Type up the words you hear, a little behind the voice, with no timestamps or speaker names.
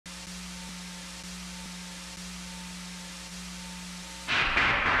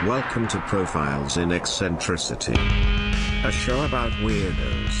Welcome to Profiles in Eccentricity, a show about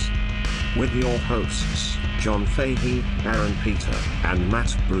weirdos. With your hosts, John Fahey, Aaron Peter, and Matt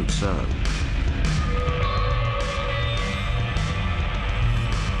Brousseau.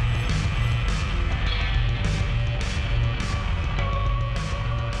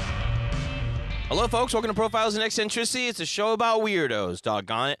 Hello, folks. Welcome to Profiles in Eccentricity. It's a show about weirdos,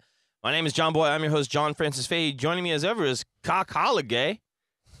 doggone it. My name is Johnboy. I'm your host, John Francis Fahey. Joining me as ever is Cock Holiday.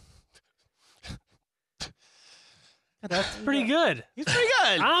 That's pretty good. He's pretty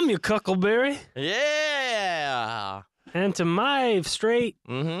good. I'm your Cuckleberry. Yeah. And to my straight,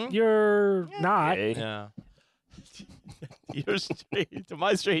 you're not. Gay. Yeah. You're straight. To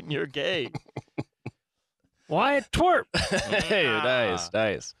my straight, and you're gay. Wyatt Twerp. Hey,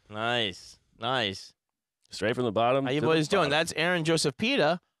 Nice. Straight from the bottom. How you boys doing? That's Aaron Joseph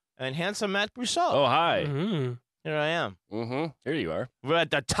Pita and handsome Matt Brousseau. Oh, hi. Here I am. Here you are. We're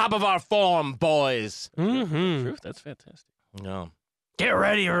at the top of our form, boys. Truth, that's fantastic. No. Get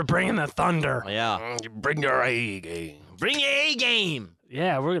ready, we're bringing the thunder. Yeah. Bring your A game. Bring your A game.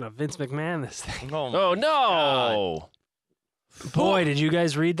 Yeah, we're going to Vince McMahon this thing. Oh, no. Boy, did you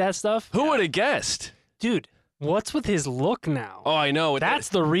guys read that stuff? Who would have guessed? Dude, what's with his look now? Oh, I know. That's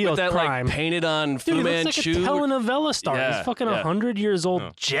the real with that, crime. Like, painted on Dude, Fu he looks like Manchu. a telenovela star. Yeah, He's fucking yeah. 100 years old,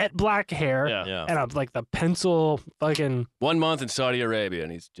 Yeah. jet black hair, Yeah. and like the pencil fucking... 1 month in Saudi Arabia,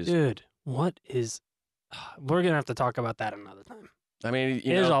 and he's just... Dude, what is... We're going to have to talk about that another time. I mean,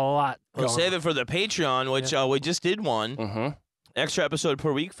 you There's a know. lot We'll going save on. it for the Patreon, which we just did one. Extra episode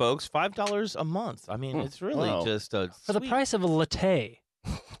per week, folks. $5 a month. I mean, it's really Wow. just For the sweet. price of a latte.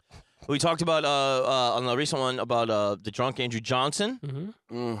 We talked about on the recent one about the drunk Andrew Johnson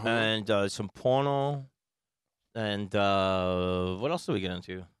Mm-hmm. and some porno, and what else did we get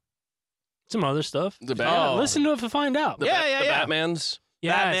into? Some other stuff. The Yeah, listen to it to find out. The Batmans.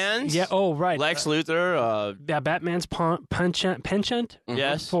 Yes. Batman's? Yeah. Oh, right. Lex Luthor. Yeah, Batman's penchant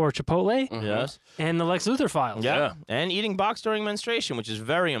Yes. for Chipotle Yes. and the Lex Luthor files. Yeah. And eating box during menstruation, which is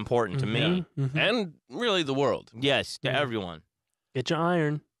very important to me. Mhm. And really the world. Yes, to Mhm. everyone. Get your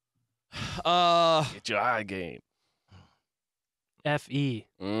iron. Get your eye game. Fe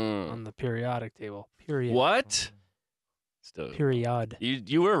on the periodic table. Period. What? Still, Period.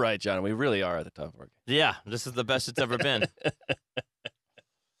 you were right, John. We really are at the top of our game. Yeah, this is the best it's ever been.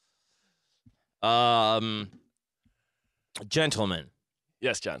 Gentlemen,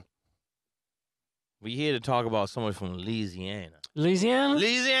 Yes, John. we here to talk about someone from Louisiana. Louisiana?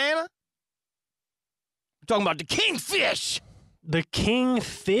 Louisiana? We're talking about the Kingfish. The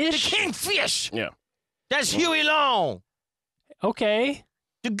Kingfish? The Kingfish. Yeah. That's Huey Long, Okay.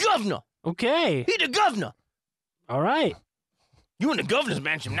 the governor. Okay. He the governor. All right. You in the governor's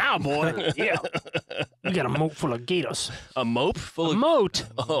mansion now, boy. Yeah. We got a moat full of gators. A mope full A of... moat.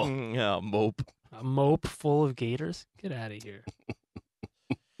 Oh. Yeah, mope. A moat full of gators? Get out of here.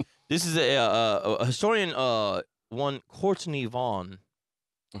 This is a historian, one Courtney Vaughn,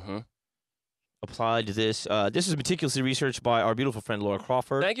 applied to this. This is meticulously researched by our beautiful friend Laura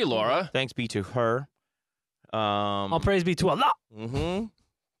Crawford. Thank you, Laura. Thanks be to her. All praise be to Allah.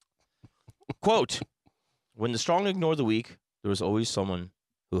 Quote, when the strong ignore the weak, there is always someone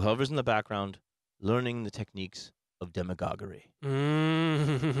who hovers in the background, learning the techniques of demagoguery.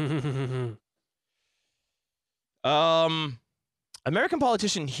 Mm-hmm. American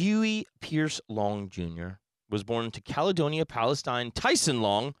politician Huey Pierce Long Jr. was born to Caledonia, Palestine, Tyson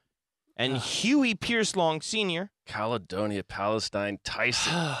Long, and Huey Pierce Long Sr. Caledonia, Palestine,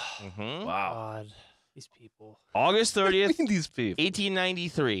 Tyson. Wow. God, these people. August 30th, These people.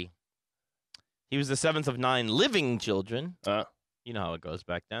 1893. He was the seventh of 9 living children. You know how it goes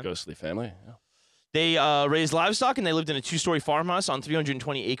back then. Ghostly family. Yeah. They raised livestock, and they lived in a 2-story farmhouse on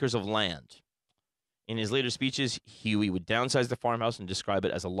 320 acres of land. In his later speeches, Huey would downsize the farmhouse and describe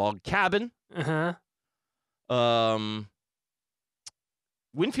it as a log cabin. Uh-huh.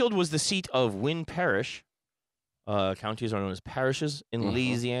 Winfield was the seat of Wynn Parish. Counties are known as parishes in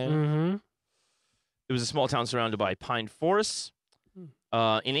Louisiana. Mm-hmm. It was a small town surrounded by pine forests. In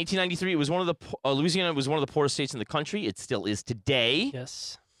 1893, it was one of the Louisiana was one of the poorest states in the country. It still is today.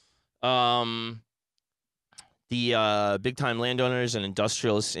 Yes. The big-time landowners and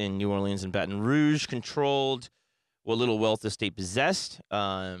industrialists in New Orleans and Baton Rouge controlled what little wealth the state possessed.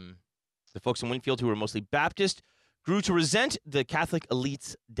 The folks in Winfield, who were mostly Baptist, grew to resent the Catholic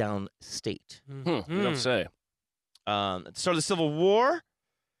elites downstate. You don't say. At the start of the Civil War,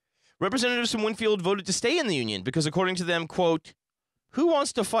 representatives from Winfield voted to stay in the Union because, according to them, quote, who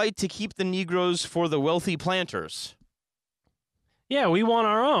wants to fight to keep the Negroes for the wealthy planters? Yeah, we want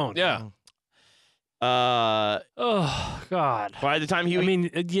our own. Yeah. Oh God. By the time Huey, I mean,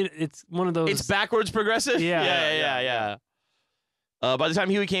 it's one of those. it's backwards progressive. Yeah. By the time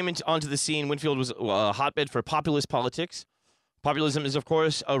Huey came onto the scene, Winfield was a hotbed for populist politics. Populism is, of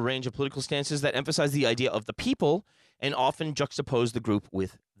course, a range of political stances that emphasize the idea of the people and often juxtapose the group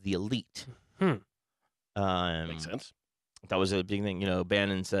with the elite. Makes sense. That was a big thing. You know,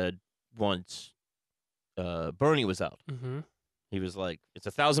 Bannon said once Bernie was out. Mm-hmm. He was like, it's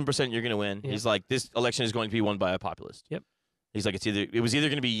 1,000% you're going to win. Yeah. He's like, this election is going to be won by a populist. Yep. He's like, it was either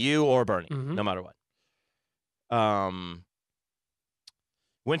going to be you or Bernie, Mhm. no matter what.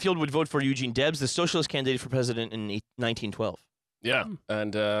 Winfield would vote for Eugene Debs, the socialist candidate for president in 1912. Yeah,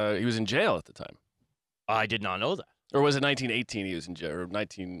 and he was in jail at the time. I did not know that. Or was it 1918 he was in jail? Or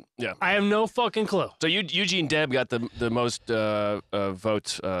 19... Yeah. I have no fucking clue. So Eugene Deb got the most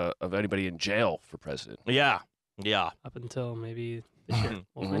votes of anybody in jail for president. Yeah. Up until maybe this year.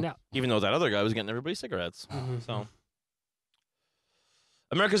 We'll find out. Even though that other guy was getting everybody cigarettes. Mhm. So,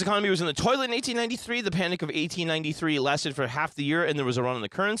 America's economy was in the toilet in 1893. The Panic of 1893 lasted for half the year, and there was a run on the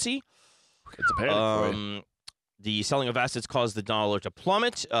currency. It's a panic for you. The selling of assets caused the dollar to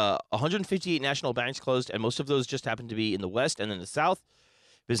plummet. 158 national banks closed, and most of those just happened to be in the West and in the South.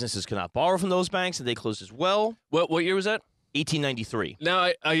 Businesses could not borrow from those banks, and they closed as well. What year was that? 1893.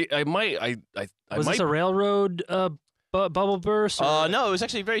 Now I might Was this a railroad bubble burst? Or? No, it was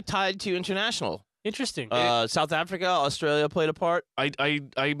actually very tied to international. Interesting. South Africa, Australia played a part. I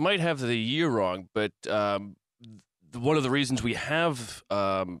might have the year wrong, but one of the reasons we have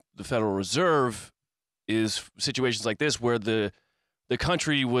the Federal Reserve is situations like this where the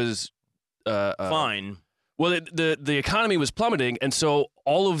country was Fine. Well, the economy was plummeting, and so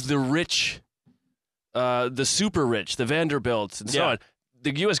all of the rich, the super rich, the Vanderbilts and so on,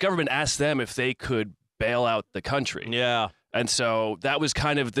 the U.S. government asked them if they could bail out the country. Yeah. And so that was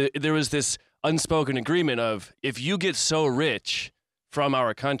kind of there was this unspoken agreement of, if you get so rich from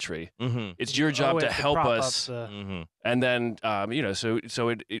our country, Mm-hmm. it's your job to help us. Mm-hmm. And then,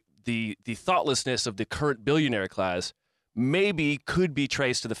 the thoughtlessness of the current billionaire class maybe could be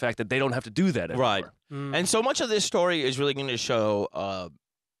traced to the fact that they don't have to do that anymore. Right. And so much of this story is really going to show,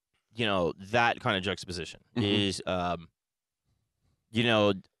 that kind of juxtaposition is,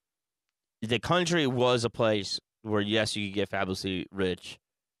 the country was a place where, yes, you could get fabulously rich,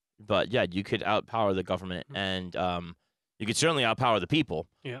 but yeah, you could outpower the government and you could certainly outpower the people.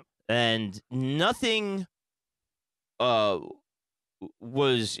 Yeah. And nothing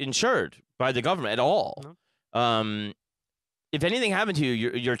was insured by the government at all. No. If anything happened to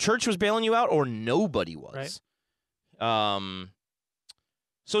you, your church was bailing you out, or nobody was. Right.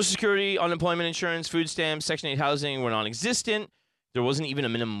 Social Security, unemployment insurance, food stamps, Section 8 housing were non-existent. There wasn't even a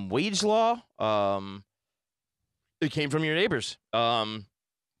minimum wage law. It came from your neighbors.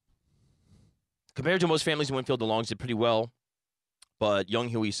 Compared to most families in Winfield, the Longs did pretty well, but young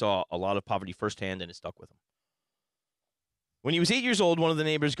Huey saw a lot of poverty firsthand, and it stuck with him. When he was 8 years old, one of the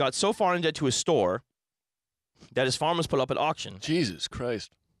neighbors got so far in debt to his store that his farm was put up at auction. Jesus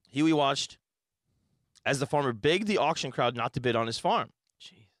Christ. Huey watched as the farmer begged the auction crowd not to bid on his farm.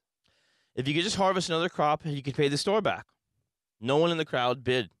 Jeez. If you could just harvest another crop, you could pay the store back. No one in the crowd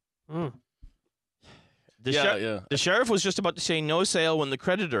bid. Mm. The sheriff was just about to say no sale when the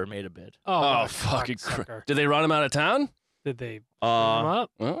creditor made a bid. Oh, fucking sucker. Did they run him out of town? Did they put him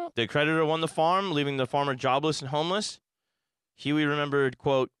up? Huh? The creditor won the farm, leaving the farmer jobless and homeless. Huey remembered,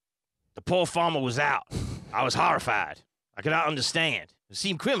 quote, "The poor farmer was out. I was horrified. I could not understand. It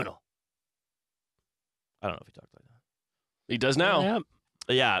seemed criminal." I don't know if he talked like that. He does now. Yeah.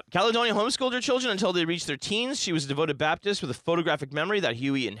 Yeah. Caledonia homeschooled her children until they reached their teens. She was a devoted Baptist with a photographic memory that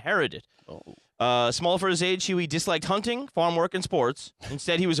Huey inherited. Small for his age, Huey disliked hunting, farm work, and sports.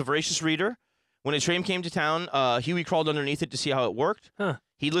 Instead, he was a voracious reader. When a train came to town, Huey crawled underneath it to see how it worked. Huh.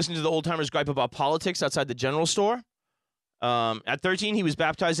 He listened to the old-timers gripe about politics outside the general store. At 13, he was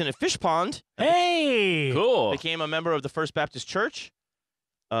baptized in a fish pond. Hey! Cool. Became a member of the First Baptist Church.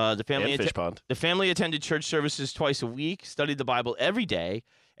 The family attended church services twice a week, studied the Bible every day,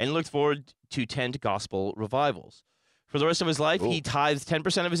 and looked forward to 10 gospel revivals. For the rest of his life, he tithed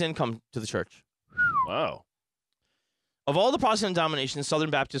 10% of his income to the church. Wow. Of all the Protestant denominations, Southern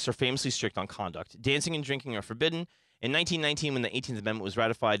Baptists are famously strict on conduct. Dancing and drinking are forbidden. In 1919, when the 18th Amendment was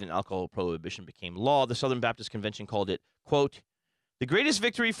ratified and alcohol prohibition became law, the Southern Baptist Convention called it, quote, "the greatest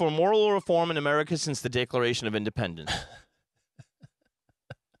victory for moral reform in America since the Declaration of Independence."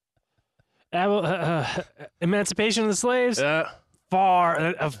 Emancipation of the slaves?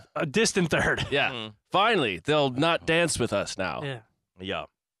 Far, a distant third. Yeah. Finally, they'll not dance with us now. Yeah. Yeah.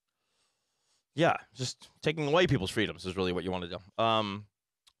 Yeah, just taking away people's freedoms is really what you want to do.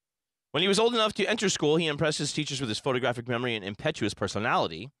 When he was old enough to enter school, he impressed his teachers with his photographic memory and impetuous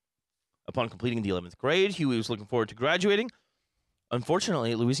personality. Upon completing the 11th grade, Huey was looking forward to graduating.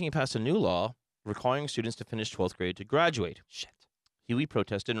 Unfortunately, Louisiana passed a new law requiring students to finish 12th grade to graduate. Shit. Huey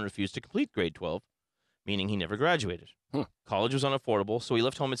protested and refused to complete grade 12, meaning he never graduated. College was unaffordable, so he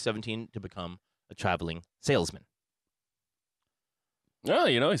left home at 17 to become a traveling salesman. Oh,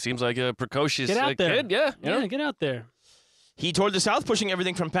 he seems like a precocious Get out there. kid. Yeah, Yeah, get out there. He toured the South, pushing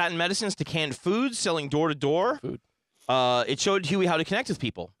everything from patent medicines to canned foods, selling door to door. It showed Huey how to connect with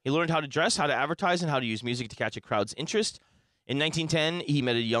people. He learned how to dress, how to advertise, and how to use music to catch a crowd's interest. In 1910, he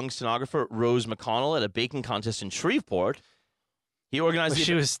met a young stenographer, Rose McConnell, at a baking contest in Shreveport. He organized.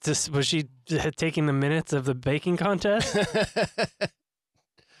 Was she taking the minutes of the baking contest?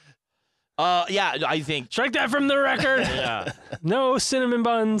 Yeah, I think. Strike that from the record. Yeah. No cinnamon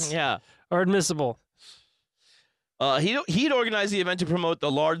buns. Yeah. Are admissible. He'd organized the event to promote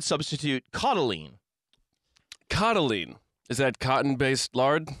the lard substitute Cottolene. Cottolene. Is that cotton-based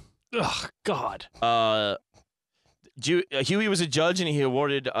lard? Oh, God. Huey was a judge, and he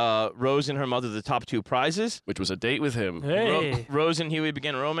awarded Rose and her mother the top 2 prizes. Which was a date with him. Hey. Rose and Huey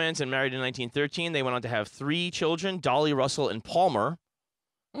began a romance and married in 1913. They went on to have 3 children, Dolly, Russell, and Palmer.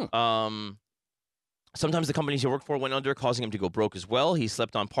 Sometimes the companies he worked for went under, causing him to go broke as well. He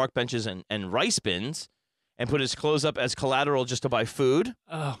slept on park benches and rice bins and put his clothes up as collateral just to buy food.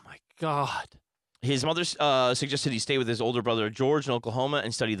 Oh, my God. His mother suggested he stay with his older brother George in Oklahoma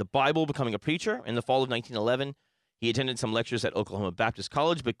and study the Bible, becoming a preacher. In the fall of 1911, he attended some lectures at Oklahoma Baptist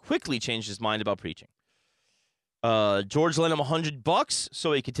College, but quickly changed his mind about preaching. George lent him $100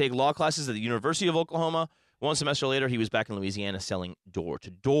 so he could take law classes at the University of Oklahoma. 1 semester later, he was back in Louisiana selling door to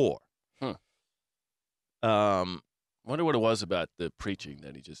door. Wonder what it was about the preaching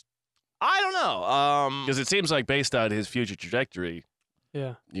that he just. I don't know. Because it seems like based on his future trajectory.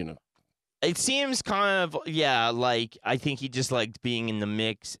 Yeah. It seems kind of like I think he just liked being in the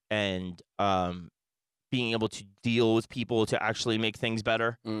mix and being able to deal with people to actually make things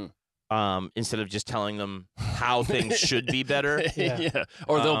better. Instead of just telling them how things should be better. Yeah.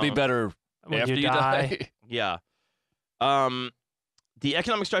 Or they'll be better after you die. Yeah. The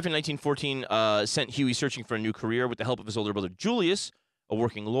economic strife in 1914 sent Huey searching for a new career with the help of his older brother Julius, a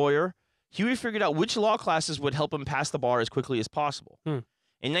working lawyer. Huey figured out which law classes would help him pass the bar as quickly as possible.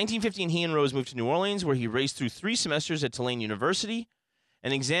 In 1915, he and Rose moved to New Orleans, where he raced through 3 semesters at Tulane University.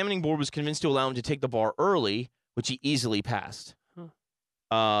 An examining board was convinced to allow him to take the bar early, which he easily passed.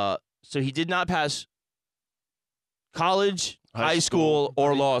 So he did not pass college, high school,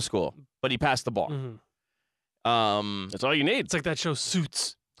 or law school, but he passed the bar. That's all you need. It's like that show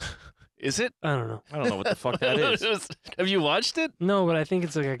Suits. Is it? I don't know. I don't know what the fuck that is. Have you watched it? No, but I think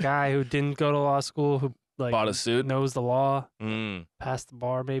it's like a guy who didn't go to law school who Bought a suit? knows the law, passed the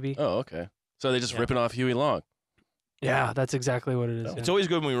bar maybe. Oh, okay. So they're just ripping off Huey Long. Yeah, that's exactly what it is. It's always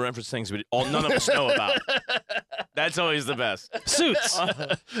good when we reference things none of us know about. That's always the best. Suits.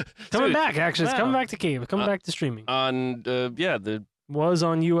 Coming back, actually. It's coming back to cable. Coming back to streaming. On, Was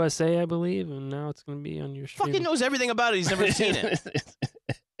on USA, I believe, and now it's going to be on your streaming. Fucking knows everything about it. He's never seen it.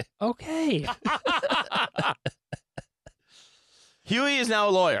 Okay. Huey is now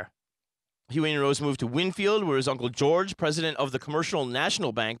a lawyer. Huey and Rose moved to Winfield, where his uncle George, president of the Commercial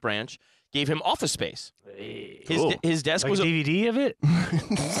National Bank branch, gave him office space. His desk like was a DVD of it?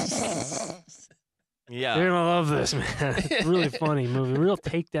 Yeah. You're going to love this, man. It's really funny movie. Real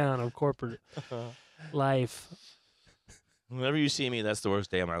takedown of corporate life. Whenever you see me, that's the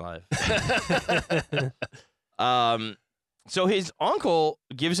worst day of my life. So his uncle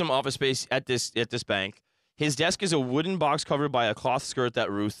gives him office space at this bank. His desk is a wooden box covered by a cloth skirt that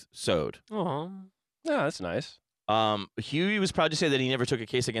Ruth sewed. Oh, yeah, that's nice. Huey was proud to say that he never took a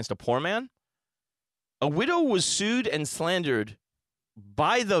case against a poor man. A widow was sued and slandered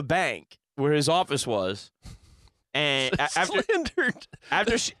by the bank where his office was, and after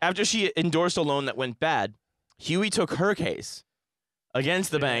she endorsed a loan that went bad, Huey took her case against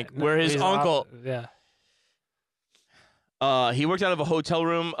the bank where his uncle. He worked out of a hotel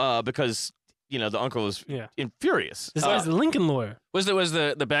room because the uncle was furious. This guy's the Lincoln lawyer.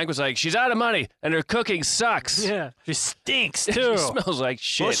 The bank was like, she's out of money and her cooking sucks. Yeah, she stinks too. She smells like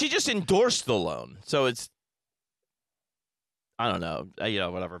shit. Well, she just endorsed the loan, so it's I don't know,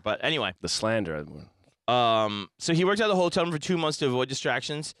 whatever. But anyway, the slander. So he worked out of the hotel room for 2 months to avoid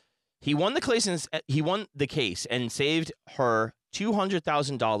distractions. He won the case and saved her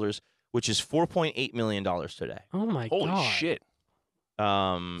 $200,000, which is $4.8 million today. Oh my god! Holy shit!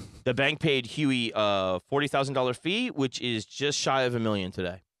 The bank paid Huey a $40,000 fee, which is just shy of $1 million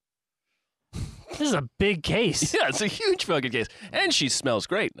today. This is a big case. Yeah, it's a huge fucking case, and she smells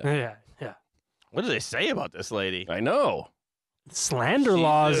great. Yeah, What do they say about this lady? I know. Slander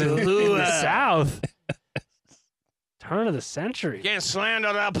laws in the South. Turn of the century. Can't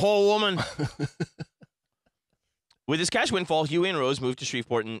slander that poor woman. With his cash windfall, Huey and Rose moved to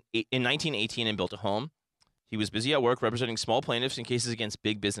Shreveport in 1918 and built a home. He was busy at work representing small plaintiffs in cases against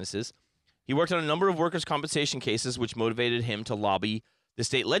big businesses. He worked on a number of workers' compensation cases, which motivated him to lobby the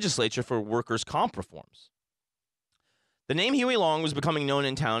state legislature for workers' comp reforms. The name Huey Long was becoming known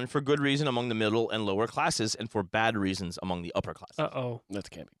in town for good reason among the middle and lower classes and for bad reasons among the upper classes. Uh-oh. That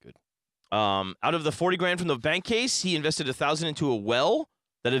can't be good. Out of the 40 grand from the bank case, he invested $1,000 into a well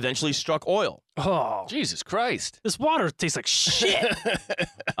that eventually struck oil. Oh. Jesus Christ. This water tastes like shit.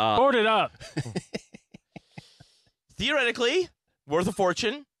 Poured it up. Theoretically, worth a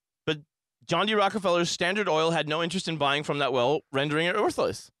fortune, but John D. Rockefeller's Standard Oil had no interest in buying from that well, rendering it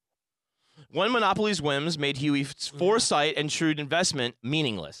worthless. One monopoly's whims made Huey's foresight and shrewd investment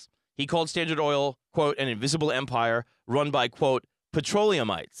meaningless. He called Standard Oil, quote, an invisible empire run by, quote,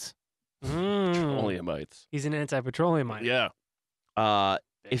 petroleumites. Petroleumites. He's an anti-petroleumite. Yeah.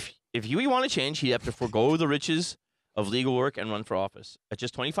 If Huey wanted change, he'd have to forego the riches of legal work and run for office. At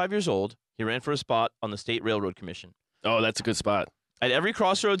just 25 years old, he ran for a spot on the State Railroad Commission. Oh, that's a good spot. At every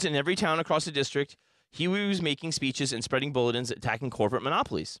crossroads in every town across the district, Huey was making speeches and spreading bulletins attacking corporate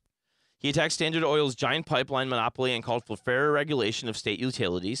monopolies. He attacked Standard Oil's giant pipeline monopoly and called for fairer regulation of state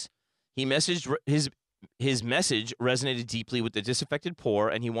utilities. His message resonated deeply with the disaffected poor,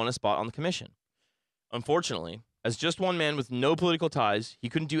 and he won a spot on the commission. Unfortunately, as just one man with no political ties, he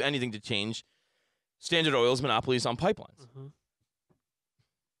couldn't do anything to change Standard Oil's monopolies on pipelines. Mm-hmm.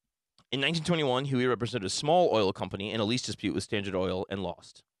 In 1921, Huey represented a small oil company in a lease dispute with Standard Oil and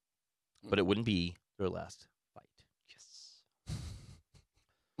lost. But it wouldn't be their last fight. Yes.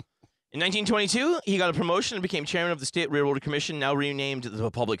 In 1922, he got a promotion and became chairman of the State Railroad Commission, now renamed the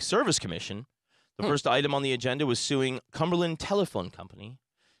Public Service Commission. The first item on the agenda was suing Cumberland Telephone Company.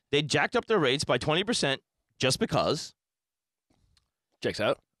 They jacked up their rates by 20% just because. Checks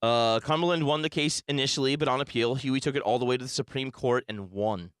out. Cumberland won the case initially, but on appeal, Huey took it all the way to the Supreme Court and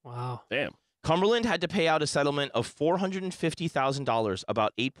won. Wow. Damn. Cumberland had to pay out a settlement of $450,000,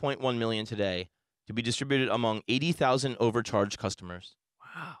 about $8.1 million today, to be distributed among 80,000 overcharged customers.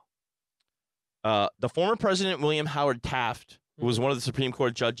 Wow. The former president, William Howard Taft, who was one of the Supreme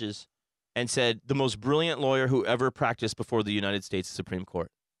Court judges, and said, the most brilliant lawyer who ever practiced before the United States Supreme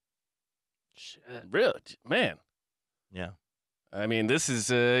Court. Shit. Really? Man. Yeah. I mean, this is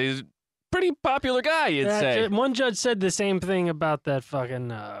he's a pretty popular guy, you'd say. One judge said the same thing about that fucking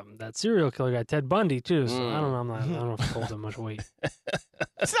that serial killer guy, Ted Bundy, too. So I don't know. I don't know if he holds that much weight.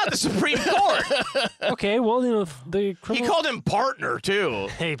 It's not the Supreme Court. Okay, well, you know, the criminal... He called him partner, too.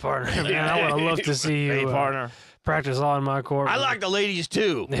 Hey, partner. Man, I would have loved to see you partner. Practice law in my court. I like the ladies,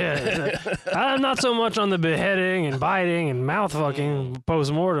 too. Yeah, I'm not so much on the beheading and biting and mouth fucking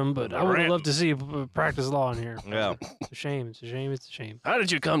post-mortem, but I would have loved to see you practice law in here. Yeah. It's a shame. It's a shame. It's a shame. How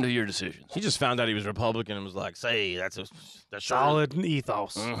did you come to your decisions? He just found out he was Republican and was like, say, that's Solid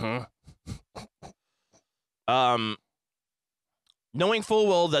ethos. Knowing full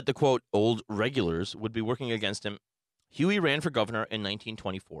well that the, quote, old regulars would be working against him, Huey ran for governor in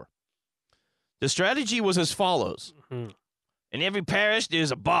 1924. The strategy was as follows. In every parish,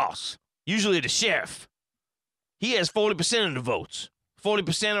 there's a boss, usually the sheriff. He has 40% of the votes.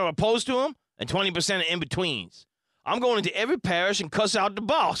 40% are opposed to him, and 20% are in-betweens. I'm going into every parish and cuss out the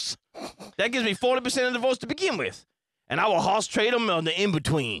boss. That gives me 40% of the votes to begin with, and I will horse trade them on the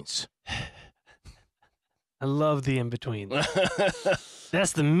in-betweens. I love the in-between.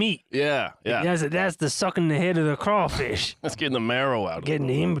 That's the meat. Yeah. That's the sucking the head of the crawfish. That's getting the marrow out of it. Getting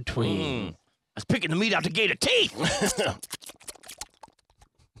the in-between. I was picking the meat out the gate of teeth.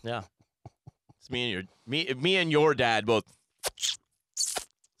 Yeah. It's me and your dad both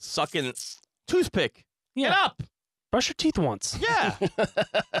sucking toothpick. Yeah. Get up. Brush your teeth once. Yeah.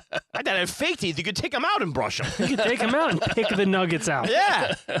 My dad had fake teeth. You could take them out and brush them. You could take them out and pick the nuggets out.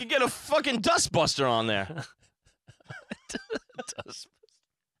 Yeah. You could get a fucking dust buster on there.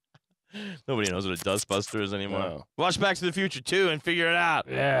 Nobody knows what a dust buster is anymore. No. Watch Back to the Future 2 and figure it out.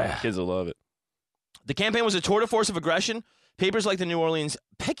 Yeah. Kids will love it. The campaign was a tour de force of aggression. Papers like the New Orleans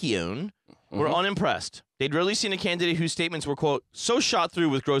Picayune were unimpressed. They'd rarely seen a candidate whose statements were, quote, so shot through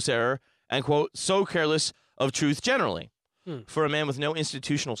with gross error and, quote, so careless of truth generally. For a man with no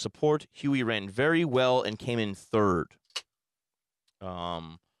institutional support, Huey ran very well and came in third. So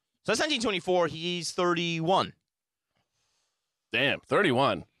that's 1924. He's 31. Damn,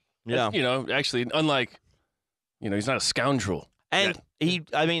 31. Yeah. That's, you know, actually, unlike, you know, he's not a scoundrel. And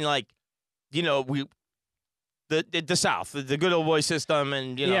the the South, the good old boy system,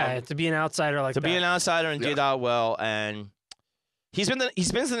 and to be an outsider like to that. be an outsider and did out well. And he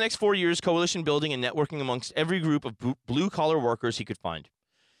spends the next 4 years coalition building and networking amongst every group of blue collar workers he could find.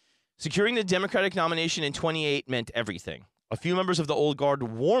 Securing the Democratic nomination in 28 meant everything. A few members of the old guard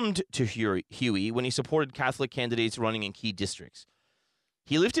warmed to Huey when he supported Catholic candidates running in key districts.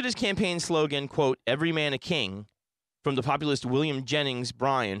 He lifted his campaign slogan, quote, "Every man a king," from the populist William Jennings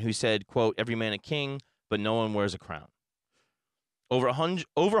Bryan, who said, quote, "Every man a king, but no one wears a crown." Over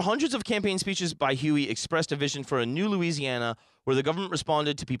hundreds of campaign speeches by Huey expressed a vision for a new Louisiana where the government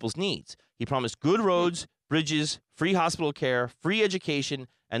responded to people's needs. He promised good roads, bridges, free hospital care, free education,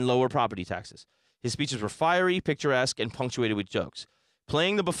 and lower property taxes. His speeches were fiery, picturesque, and punctuated with jokes.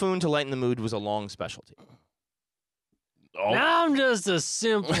 Playing the buffoon to lighten the mood was a long specialty. Oh. Now I'm just a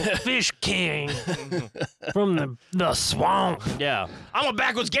simple fish king from the swamp. Yeah. I'm a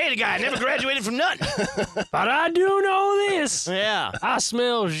backwards gator guy. I never graduated from nothing. But I do know this. Yeah. I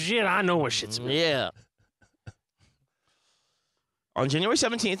smell shit. I know what shit smells. Yeah. On January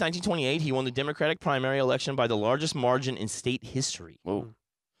 17th, 1928, he won the Democratic primary election by the largest margin in state history. Whoa.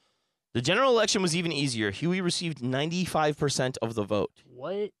 The general election was even easier. Huey received 95% of the vote.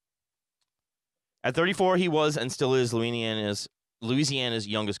 What? At 34, he was and still is Louisiana's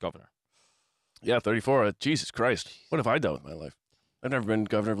youngest governor. Yeah, 34. Jesus Christ. What have I done with my life? I've never been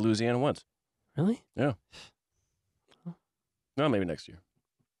governor of Louisiana once. Really? Yeah. No, maybe next year.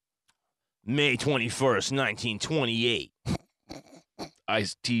 May 21st, 1928.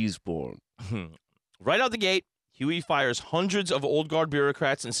 Ice-T's born. Right out the gate, Huey fires hundreds of old guard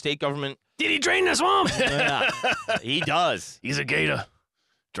bureaucrats and state government. Did he drain the swamp? Yeah, he does. He's a gator.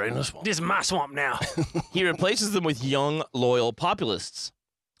 Drain the swamp. This is my swamp now. He replaces them with young, loyal populists.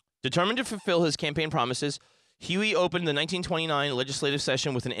 Determined to fulfill his campaign promises, Huey opened the 1929 legislative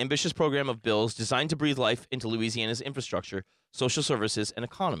session with an ambitious program of bills designed to breathe life into Louisiana's infrastructure, social services, and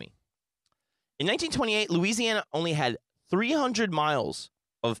economy. In 1928, Louisiana only had 300 miles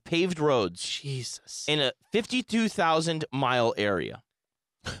of paved roads Jesus. in a 52,000-mile area.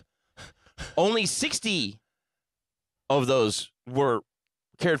 Only 60 of those were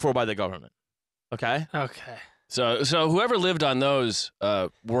cared for by the government. Okay? Okay. So whoever lived on those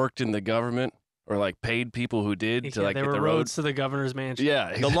worked in the government or like paid people who did to like there get were the roads roads. to the governor's mansion.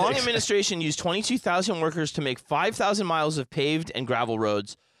 Yeah. The long administration used 22,000 workers to make 5,000 miles of paved and gravel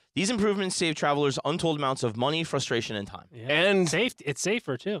roads. These improvements saved travelers untold amounts of money, frustration, and time. Yeah. And It's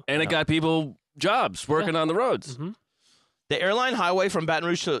safer too. and it got people jobs working on the roads. Mm-hmm. The airline highway from Baton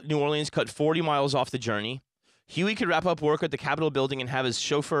Rouge to New Orleans cut 40 miles off the journey. Huey could wrap up work at the Capitol building and have his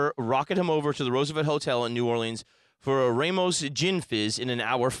chauffeur rocket him over to the Roosevelt Hotel in New Orleans for a Ramos gin fizz in an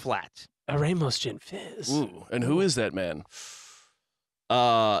hour flat. A Ramos gin fizz. Ooh, and who is that man?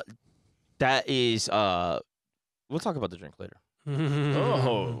 That is, we'll talk about the drink later.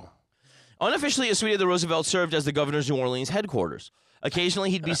 Oh. Unofficially, a suite of the Roosevelt served as the governor's New Orleans headquarters. Occasionally,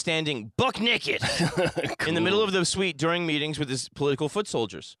 he'd be standing buck naked in the middle of the suite during meetings with his political foot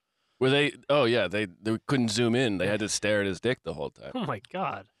soldiers. Were they? Oh yeah, they couldn't zoom in. They had to stare at his dick the whole time. Oh my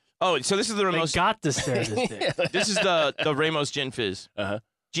God. Oh, so this is the They Ramos. got to stare at this dick. This is the Ramos gin fizz. Uh-huh.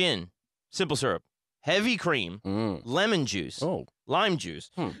 Gin, simple syrup, heavy cream, Mm. lemon juice, Oh. lime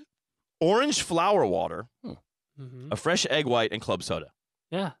juice, Hmm. orange flower water, Mm-hmm. a fresh egg white, and club soda.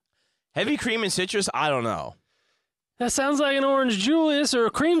 Yeah. Heavy cream and citrus, I don't know. That sounds like an orange Julius or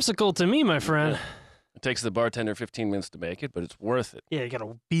a creamsicle to me, my friend. It takes the bartender 15 minutes to make it, but it's worth it. Yeah, you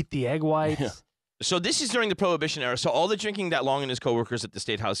gotta beat the egg whites. Yeah. So this is during the Prohibition era, so all the drinking that Long and his coworkers at the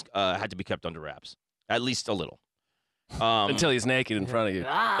State House had to be kept under wraps, at least a little. Until he's naked in front of you.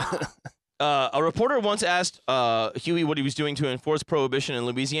 A reporter once asked Huey what he was doing to enforce Prohibition in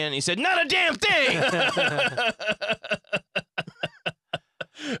Louisiana, and he said, "Not a damn thing!"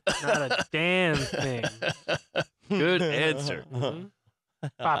 Not a damn thing. Good answer. Mhm.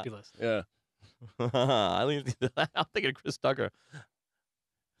 Populist. Yeah. I'm thinking of Chris Tucker.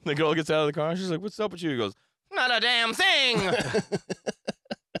 The girl gets out of the car, and she's like, "What's up with you?" He goes, "Not a damn thing."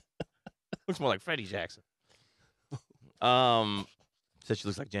 Looks more like Freddie Jackson. Said she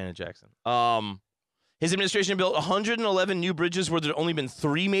looks like Janet Jackson. His administration built 111 new bridges where there'd only been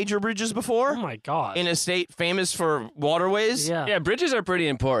 3 major bridges before Oh my God. in a state famous for waterways. Yeah. Yeah, bridges are pretty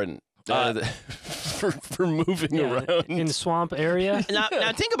important for moving Yeah, around. in the swamp area. Now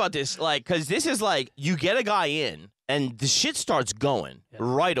think about this, like, because this is like you get a guy in and the shit starts going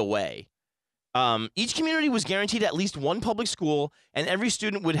right away. Each community was guaranteed at least one public school, and every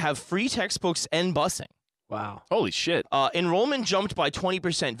student would have free textbooks and busing. Wow. Holy shit. Enrollment jumped by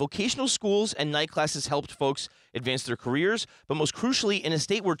 20%. Vocational schools and night classes helped folks advance their careers, but most crucially, in a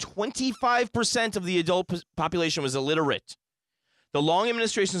state where 25% of the adult population was illiterate, the Long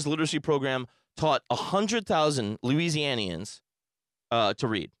administration's literacy program taught 100,000 Louisianians to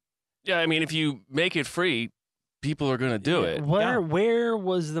read. Yeah, I mean, if you make it free, people are going to do it. Where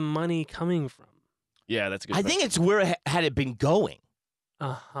was the money coming from? Yeah, that's a good I question. think it's where had it been going,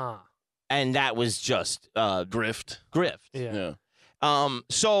 Uh-huh. and that was just Grift. Yeah. Yeah.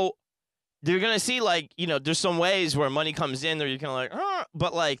 So they're gonna see, like, there's some ways where money comes in, where you're kind of like,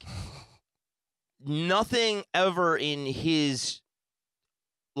 but like nothing ever in his,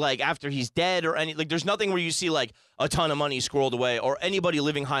 like, after he's dead or any, like, there's nothing where you see like a ton of money squirreled away or anybody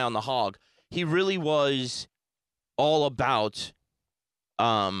living high on the hog. He really was all about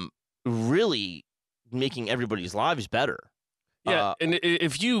really making everybody's lives better. Yeah, and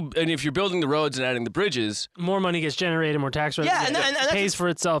if you're building the roads and adding the bridges, More money gets generated, more tax revenue. Yeah, and that's pays for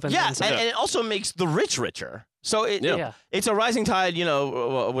itself. And yeah, then some. and it also makes the rich richer. So Yeah. it's a rising tide,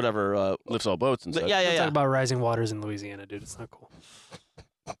 whatever. lifts all boats and stuff. Yeah, Let's yeah, talk yeah. about rising waters in Louisiana, dude. It's not cool.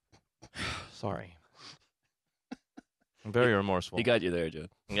 Sorry. I'm very remorseful. He got you there, Joe.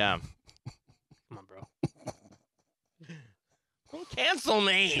 Yeah. Come on, bro. Don't cancel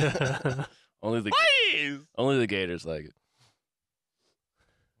me. Only the Gators like it.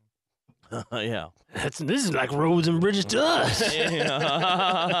 Yeah. This is like roads and bridges to us.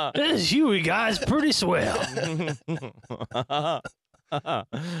 Yeah. This Huey guy's pretty swell.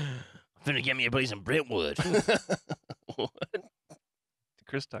 Finna get me a place in Brentwood. What? Did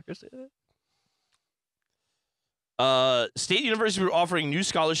Chris Tucker say that? State universities were offering new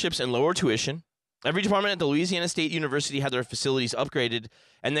scholarships and lower tuition. Every department at the Louisiana State University had their facilities upgraded,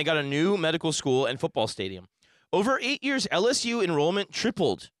 and they got a new medical school and football stadium. Over 8 years, LSU enrollment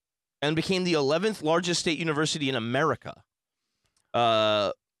tripled and became the 11th largest state university in America.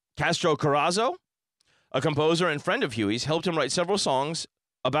 Castro Carrazzo, a composer and friend of Huey's, helped him write several songs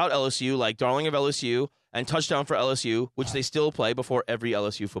about LSU, like Darling of LSU and Touchdown for LSU, which they still play before every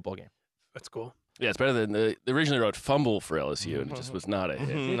LSU football game. That's cool. Yeah, it's better than they originally wrote Fumble for LSU, and it just was not a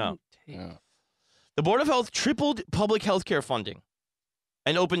hit. No. Yeah. The Board of Health tripled public health care funding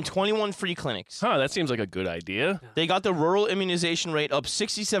and opened 21 free clinics. Huh, that seems like a good idea. They got the rural immunization rate up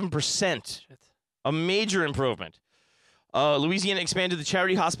 67%, Shit. a major improvement. Louisiana expanded the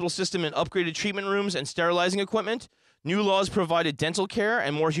charity hospital system and upgraded treatment rooms and sterilizing equipment. New laws provided dental care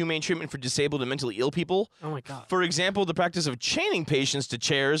and more humane treatment for disabled and mentally ill people. Oh my God. For example, the practice of chaining patients to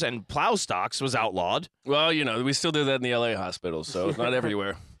chairs and plow stocks was outlawed. Well, we still do that in the LA hospitals, so it's not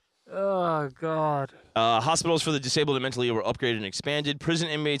everywhere. Oh God. Hospitals for the disabled and mentally ill were upgraded and expanded. Prison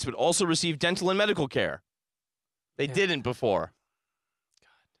inmates would also receive dental and medical care. They didn't before.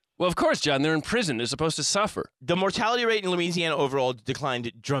 Well, of course, John. They're in prison. They're supposed to suffer. The mortality rate in Louisiana overall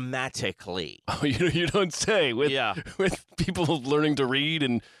declined dramatically. Oh, you don't say. With people learning to read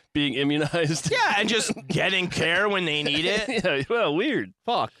and being immunized. Yeah, and just getting care when they need it. Yeah, well, weird.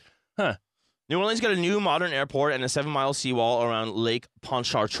 Fuck. Huh. New Orleans got a new modern airport and a 7-mile seawall around Lake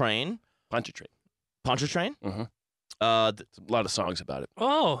Pontchartrain. Pontchartrain? Mm-hmm. Uh, A lot of songs about it.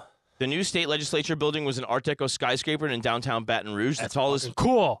 Oh, the new state legislature building was an Art Deco skyscraper in downtown Baton Rouge. that's the tallest fucking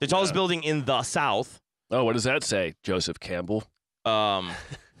cool. building in the South. Oh, what does that say, Joseph Campbell?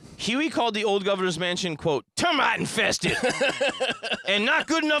 Huey called the old governor's mansion, quote, termite infested. And not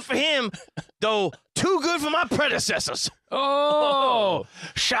good enough for him, though too good for my predecessors. Oh,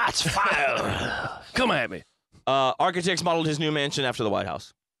 shots fired. Come at me. Architects modeled his new mansion after the White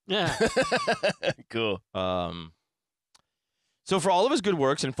House. Yeah. Cool. So for all of his good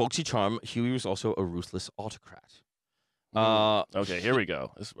works and folksy charm, Huey was also a ruthless autocrat. Okay, here we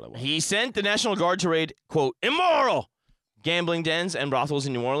go. This is what I want. He sent the National Guard to raid, quote, immoral gambling dens and brothels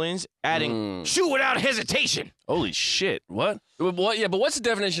in New Orleans, adding, shoot without hesitation. Holy shit! What? What? Yeah, but what's the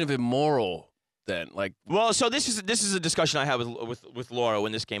definition of immoral then? Like, Well, so this is a discussion I had with Laura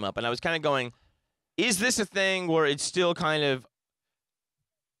when this came up, and I was kind of going, is this a thing where it's still kind of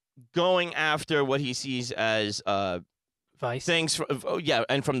going after what he sees as Vice. things,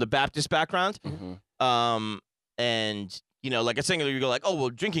 and from the Baptist background, mhm. and like a singular, you go like, oh well,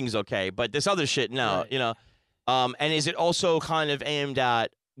 drinking's okay, but this other shit, no, Right. and is it also kind of aimed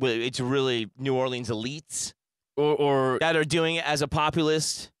at? Well, it's really New Orleans elites or that are doing it as a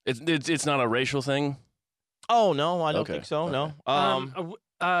populist. it's not a racial thing. Oh no, I don't Okay, think so. okay.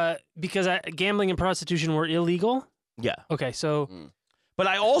 No. Because gambling and prostitution were illegal. Yeah, Okay, so but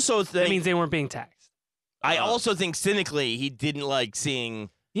I also that think means they weren't being taxed. I also think cynically he didn't like seeing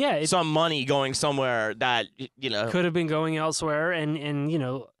Yeah, it some money going somewhere that could have been going elsewhere, and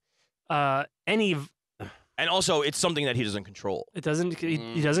any And also, it's something that he doesn't control. It doesn't.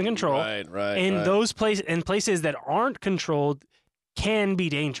 He doesn't control. Right. And those places that aren't controlled can be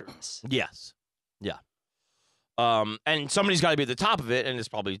dangerous. Yes. Yeah. And somebody's got to be at the top of it, and it's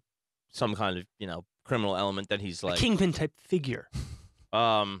probably some kind of, criminal element that he's A like. kingpin type figure.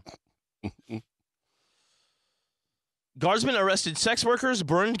 Guardsmen arrested sex workers,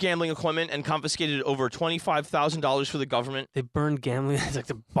 burned gambling equipment, and confiscated over $25,000 for the government. They burned gambling. It's like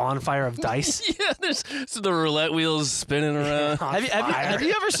the bonfire of dice. Yeah, there's the roulette wheels spinning around. Have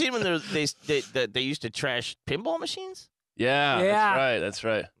you ever seen when they used to trash pinball machines? Yeah, that's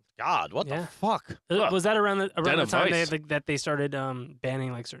right. God, what the fuck? Was that around the time Vice. that they started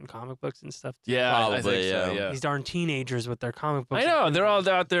banning like certain comic books and stuff? Yeah, Probably, I think so, yeah. yeah. These darn teenagers with their comic books. I know, they're all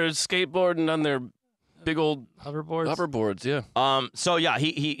out there skateboarding on their big old hoverboards. yeah. So yeah,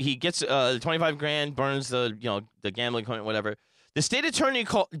 he gets the 25 grand, burns the gambling equipment, whatever. The state attorney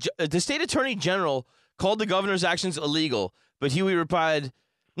general called the governor's actions illegal, but Huey replied,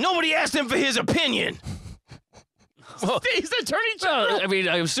 "Nobody asked him for his opinion." Well, he's the attorney general. Well, I mean,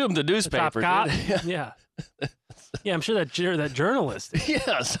 I assume the newspaper. Top cop. did. Yeah. Yeah, I'm sure that journalist.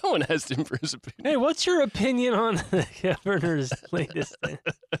 Yeah, someone asked him for his opinion. Hey, what's your opinion on the governor's latest thing?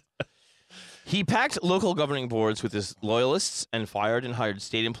 He packed local governing boards with his loyalists and fired and hired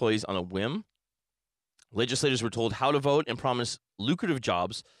state employees on a whim. Legislators were told how to vote and promised lucrative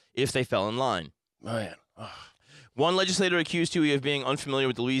jobs if they fell in line. Man. Ugh. One legislator accused Huey of being unfamiliar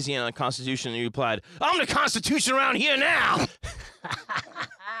with the Louisiana Constitution, and he replied, "I'm the Constitution around here now."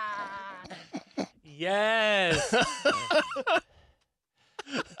 Yes.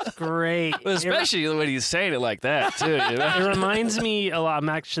 Great. Well, especially when he's saying it like that, too. You know? It reminds me a lot. I'm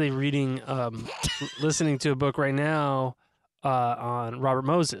actually reading, listening to a book right now on Robert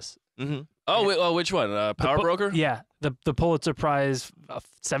Moses. Mm-hmm. Oh, wait, well, which one? Power Broker? Yeah, the Pulitzer Prize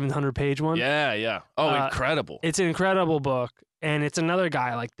 700-page one. Yeah. Oh, incredible. It's an incredible book, and it's another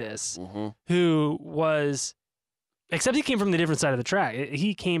guy like this who was, except he came from the different side of the track.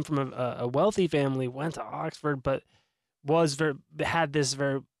 He came from a wealthy family, went to Oxford, but had this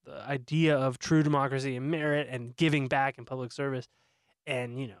very idea of true democracy and merit and giving back in public service,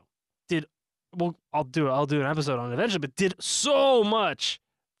 and I'll do an episode on it eventually, but did so much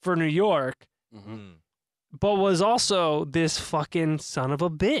for New York, but was also this fucking son of a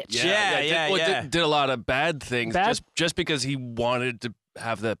bitch. Did a lot of bad things just because he wanted to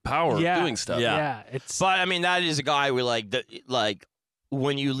have that power of doing stuff. Yeah. But I mean, that is a guy where like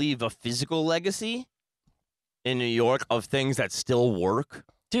when you leave a physical legacy in New York of things that still work,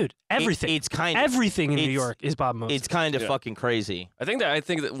 dude. Everything. Everything in New York is Bob Moses. It's kind of fucking crazy. I think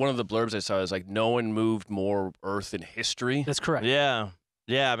that one of the blurbs I saw is like, no one moved more earth in history. That's correct.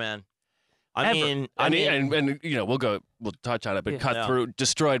 Yeah, man. I mean, we'll touch on it, but cut through,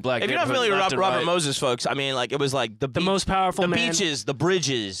 destroyed black. If you're not familiar with Robert Moses, folks, I mean, like, it was like the most powerful the beaches, the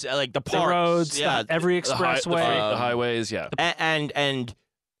bridges, like the parks, the roads, every expressway, the highways, and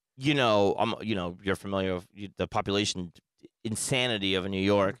you're familiar with the population insanity of New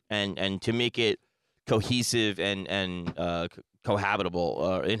York, and to make it cohesive and cohabitable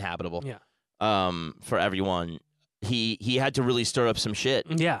or inhabitable, for everyone. He had to really stir up some shit.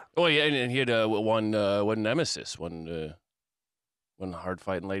 Yeah. Oh yeah, and he had one nemesis, one hard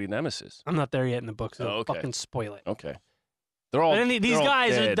fighting lady nemesis. I'm not there yet in the book, so fucking spoil it. Okay. They're all. But these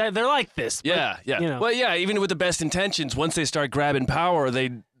guys they're like this. Yeah. Well, yeah. Even with the best intentions, once they start grabbing power,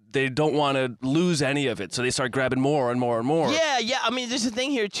 they don't want to lose any of it, so they start grabbing more and more and more. Yeah. I mean, there's a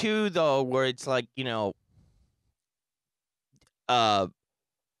thing here too, though, where it's like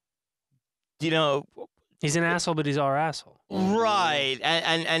he's an asshole, but he's our asshole. Right.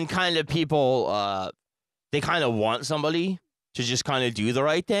 And kind of people, they kind of want somebody to just kind of do the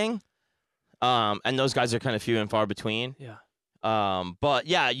right thing. And those guys are kind of few and far between. Yeah. But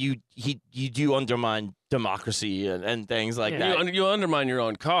yeah, you do undermine democracy and things like that. You undermine your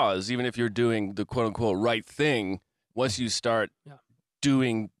own cause, even if you're doing the quote unquote right thing. Once you start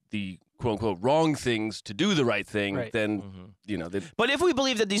doing the quote unquote wrong things to do the right thing, then But if we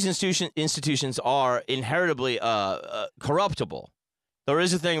believe that these institutions are inheritably corruptible, there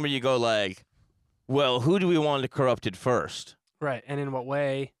is a thing where you go like, well, who do we want to corrupt it first? Right, and in what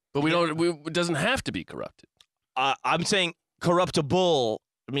way? But it doesn't have to be corrupted. I'm saying corruptible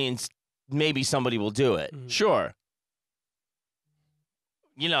means maybe somebody will do it. Sure.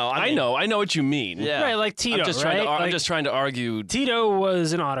 I know what you mean. Yeah. Right, like Tito, I'm just trying to argue. Tito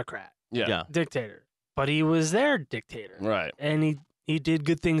was an autocrat. Yeah. Dictator. But he was their dictator. Right. And he did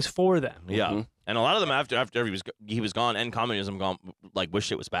good things for them. Yeah. Mm-hmm. And a lot of them after he was gone and communism gone, like,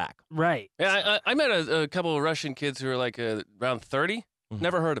 wished it was back. Right. Yeah, I met a couple of Russian kids who were like around 30. Mm-hmm.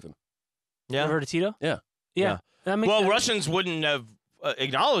 Never heard of him. Yeah. Never heard of Tito? Yeah. Yeah. That makes Well, sense. Russians wouldn't have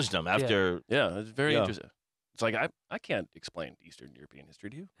acknowledged them after. Yeah, it's very interesting. It's like I can't explain Eastern European history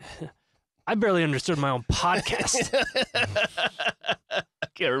to you. I barely understood my own podcast. I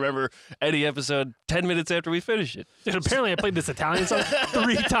can't remember any episode 10 minutes after we finish it. Dude, apparently I played this Italian song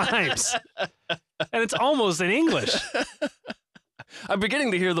 3 times. And it's almost in English. I'm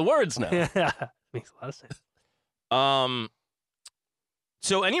beginning to hear the words now. Yeah. Makes a lot of sense.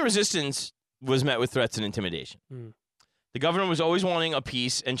 So any resistance was met with threats and intimidation. Mm. The governor was always wanting a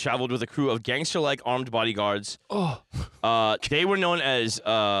peace and traveled with a crew of gangster-like armed bodyguards. Oh. They were known as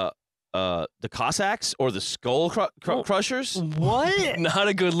the Cossacks or the Skull Crushers. What? Not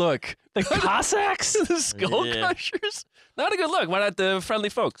a good look. The Cossacks? The Skull Crushers? Not a good look. Why not the friendly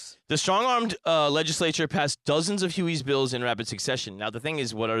folks? The strong-armed legislature passed dozens of Huey's bills in rapid succession. Now, the thing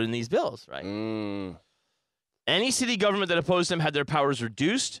is, what are in these bills, right? Any city government that opposed them had their powers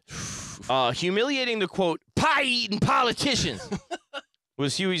reduced. Humiliating the, quote, pie-eating politicians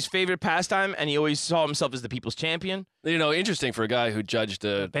was Huey's favorite pastime, and he always saw himself as the people's champion. You know, interesting for a guy who judged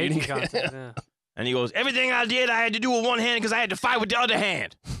a Baking contest. Yeah. And he goes, everything I did, I had to do with one hand because I had to fight with the other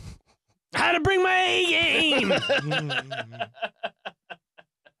hand. I had to bring my A game.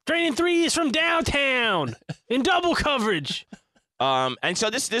 Draining threes from downtown in double coverage. And so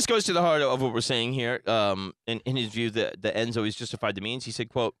this goes to the heart of what we're saying here. In his view, the ends always justified the means. He said,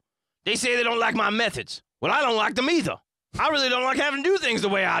 quote, they say they don't like my methods. Well, I don't like them either. I really don't like having to do things the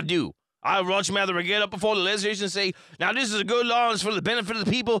way I do. I'd much rather get up before the legislation and say, now this is a good law and it's for the benefit of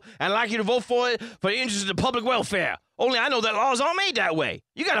the people, and I'd like you to vote for it for the interest of the public welfare. Only I know that laws aren't made that way.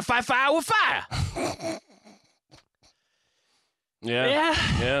 You got to fight fire with fire.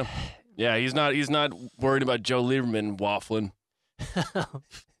 Yeah, he's not worried about Joe Lieberman waffling.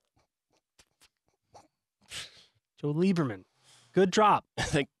 Joe Lieberman. Good drop.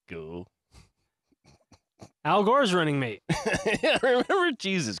 Thank you. Al Gore's running mate. Yeah, remember?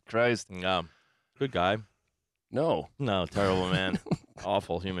 Jesus Christ. No. Good guy. No. No, terrible man.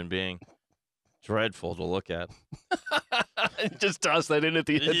 Awful human being. Dreadful to look at. Just toss that in at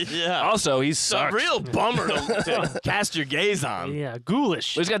the end. Yeah. Also, he It's a sucks. real bummer to cast your gaze on. Yeah,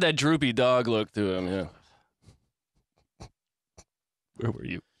 ghoulish. He's got that droopy dog look to him, yeah. Where were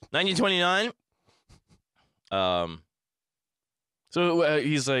you? 1929. So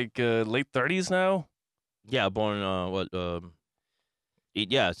he's like late 30s now? Yeah, born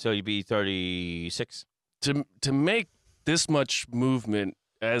yeah, so you'd be 36. To make this much movement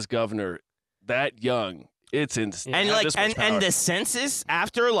as governor that young, it's insane. And like and the census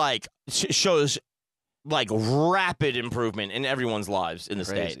after like shows like rapid improvement in everyone's lives in the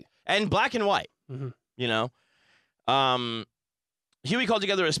state. And black and white. Mm-hmm. You know? Huey called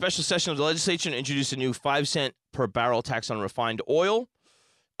together a special session of the legislature and introduced a new 5-cent per barrel tax on refined oil.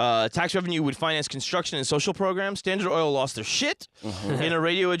 Tax revenue would finance construction and social programs. Standard Oil lost their shit. In a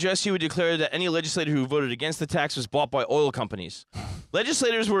radio address, Huey declared that any legislator who voted against the tax was bought by oil companies.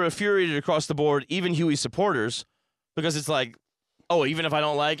 Legislators were infuriated across the board, even Huey's supporters, because it's like, oh, even if I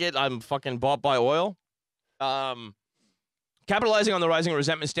don't like it, I'm fucking bought by oil. Capitalizing on the rising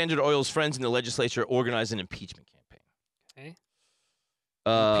resentment, Standard Oil's friends in the legislature organized an impeachment campaign. Okay.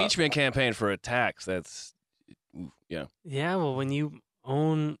 Impeachment campaign for a tax, that's, yeah. Yeah, well, when you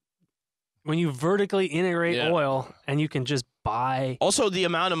vertically integrate oil and you can just buy. Also, the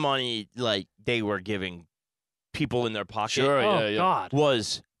amount of money like they were giving people in their pocket God.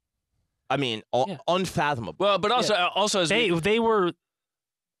 was, I mean, unfathomable. Well, but also as they were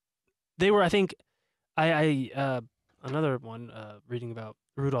I think I another one reading about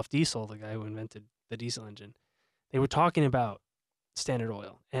Rudolf Diesel, the guy who invented the diesel engine. They were talking about Standard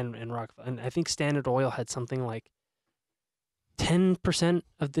Oil and Rockefeller, and I think Standard Oil had something like 10%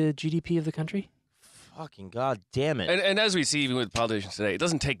 of the GDP of the country. Fucking god damn it. And as we see even with politicians today, it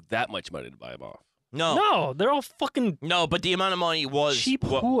doesn't take that much money to buy them off. No, they're all fucking No, but the amount of money was cheap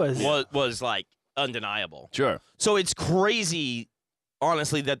was like undeniable. Sure. So it's crazy,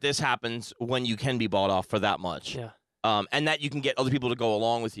 honestly, that this happens when you can be bought off for that much. Yeah. And that you can get other people to go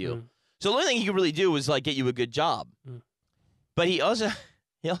along with you. Mm. So the only thing he could really do was like get you a good job. Mm. But he also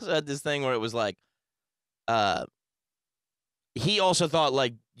had this thing where it was like, he also thought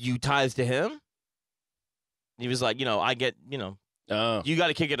like you tithe to him. He was like, I get, you got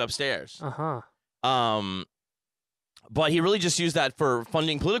to kick it upstairs. But he really just used that for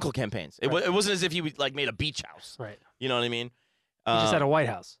funding political campaigns. It wasn't as if he like made a beach house. Right. You know what I mean? He just had a White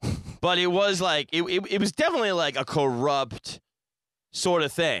House. But it was like it was definitely like a corrupt sort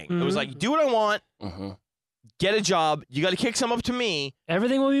of thing. It was like, do what I want, get a job. You got to kick some up to me.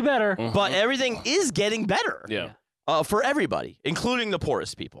 Everything will be better. But everything is getting better. Yeah. For everybody, including the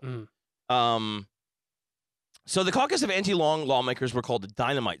poorest people. So the caucus of anti-Long lawmakers were called the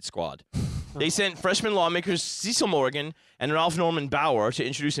Dynamite Squad. They sent freshman lawmakers Cecil Morgan and Ralph Norman Bauer to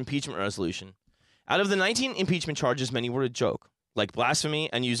introduce impeachment resolution. Out of the 19 impeachment charges, many were a joke, like blasphemy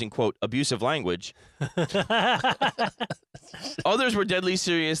and using, quote, abusive language. Others were deadly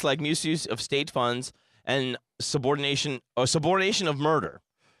serious, like misuse of state funds and subordination of murder.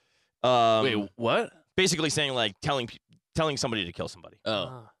 Wait, what? Basically saying, like, telling somebody to kill somebody.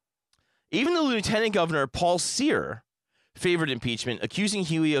 Oh. Even the lieutenant governor, Paul Sear, favored impeachment, accusing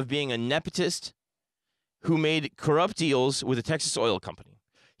Huey of being a nepotist who made corrupt deals with the Texas Oil Company.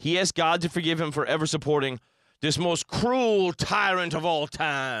 He asked God to forgive him for ever supporting this most cruel tyrant of all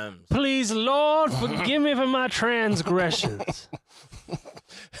times. Please, Lord, forgive me for my transgressions.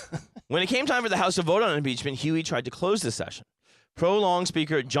 When it came time for the House to vote on impeachment, Huey tried to close the session. Pro-Long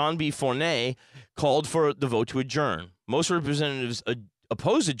Speaker John B. Fournay called for the vote to adjourn. Most representatives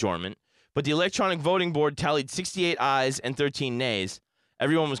opposed adjournment, but the electronic voting board tallied 68 ayes and 13 nays.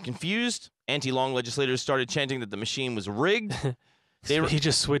 Everyone was confused. Anti-Long legislators started chanting that the machine was rigged. He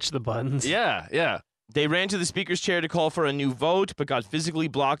just switched the buttons. Yeah. They ran to the speaker's chair to call for a new vote, but got physically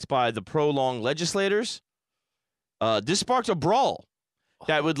blocked by the pro-Long legislators. This sparked a brawl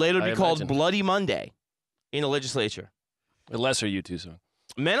that would later be called Bloody Monday in the legislature. The lesser you two, so.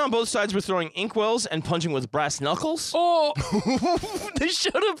 Men on both sides were throwing inkwells and punching with brass knuckles. Oh! They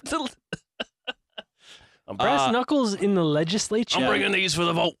should have. Brass knuckles in the legislature? I'm bringing these for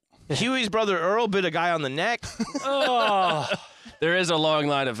the vote. Huey's brother Earl bit a guy on the neck. Oh. There is a long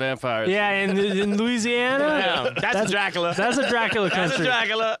line of vampires. Yeah, in Louisiana? Yeah, that's Dracula. That's a Dracula country. That's a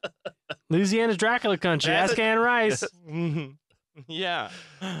Dracula. Louisiana's Dracula country. Ask Anne Rice. Yeah.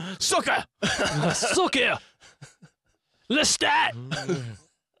 Sucker! Sucker! Lestat!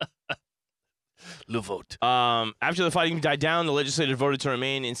 Le vote. After the fighting died down, the legislature voted to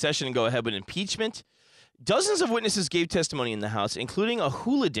remain in session and go ahead with impeachment. Dozens of witnesses gave testimony in the House, including a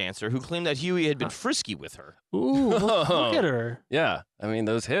hula dancer who claimed that Huey had been frisky with her. Ooh, look at her. Yeah, I mean,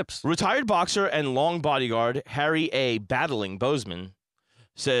 those hips. Retired boxer and long bodyguard Harry A. Battling Bozeman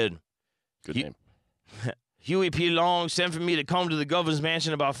said, Good name. Huey P. Long sent for me to come to the governor's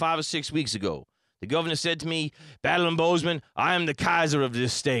mansion about 5 or 6 weeks ago. The governor said to me, Battling Bozeman, I am the Kaiser of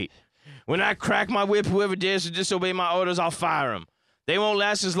this state. When I crack my whip, whoever dares to disobey my orders, I'll fire him. They won't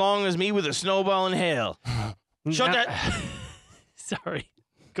last as long as me with a snowball in hell. Shut that. Sorry.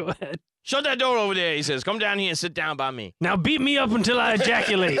 Go ahead. Shut that door over there, he says. Come down here and sit down by me. Now beat me up until I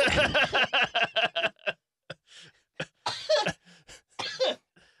ejaculate.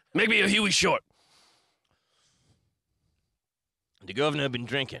 Make me a Huey short. The governor had been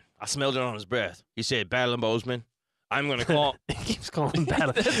drinking. I smelled it on his breath. He said, Battling Bozeman, I'm going to call... He keeps calling him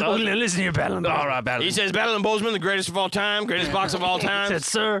Battling. Oh, listen here, Battling. All right, Battling. He says, Battling Bozeman, the greatest of all time, greatest boxer of all time. He said,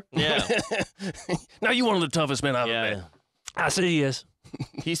 sir. Yeah. Now you one of the toughest men I've ever met. I say he is.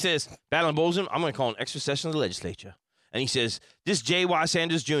 He says, Battling Bozeman, I'm going to call an extra session of the legislature. And he says, this J.Y.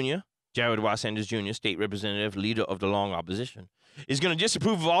 Sanders Jr., Jared Y. Sanders Jr., state representative, leader of the Long opposition, is going to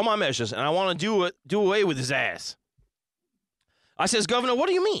disapprove of all my measures, and I want to do away with his ass. I says, Governor, what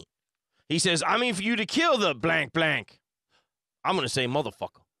do you mean? He says, I mean for you to kill the blank blank. I'm going to say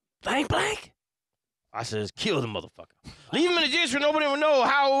motherfucker. Blank blank? I says, kill the motherfucker. Leave him in the ditch where nobody will know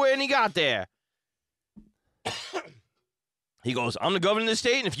how or when he got there. He goes, I'm the governor of the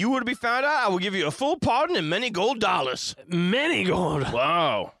state, and if you were to be found out, I will give you a full pardon and many gold dollars. Many gold.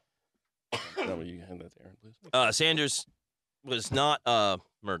 Wow. Will you hand that to Aaron, please? Sanders was not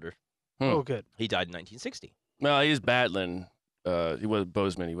murdered. Oh, good. He died in 1960. No, he's battling. He was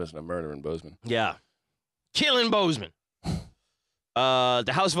Bozeman. He wasn't a murderer in Bozeman. Yeah. Killing Bozeman.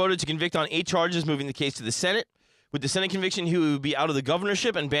 The House voted to convict on 8 charges, moving the case to the Senate. With the Senate conviction, he would be out of the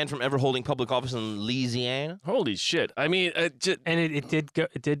governorship and banned from ever holding public office in Louisiana. Holy shit! I mean, And it did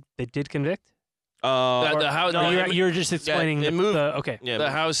convict. the House. No, you're just explaining it moved. okay. Yeah, The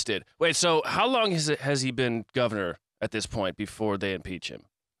House did. Wait, so how long has he been governor at this point before they impeach him?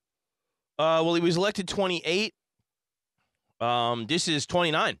 well, he was elected 28. This is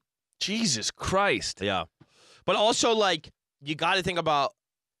 29. Jesus Christ! Yeah, but also like you got to think about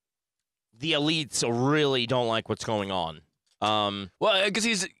the elites really don't like what's going on. Well, because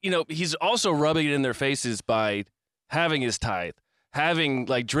he's also rubbing it in their faces by having his tithe, having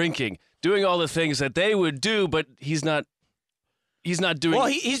like drinking, doing all the things that they would do, but he's not doing. Well,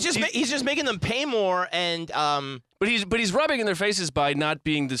 he's just making them pay more, and but he's rubbing in their faces by not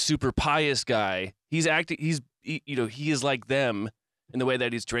being the super pious guy. He's acting. He is like them in the way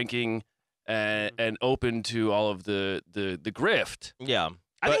that he's drinking and open to all of the grift. yeah.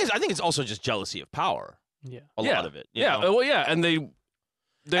 I think it's also just jealousy of power. Yeah. A lot of it. you Yeah. know? Well, yeah, and they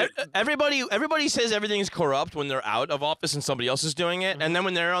everybody says everything's corrupt when they're out of office and somebody else is doing it, and then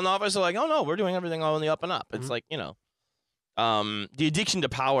when they're on office, they're like, oh no, we're doing everything on the up and up. It's like, you know, the addiction to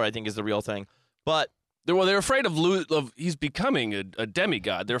power, I think, is the real thing. But they're afraid of he's becoming a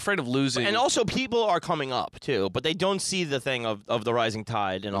demigod. They're afraid of losing. And also, people are coming up too, but they don't see the thing of the rising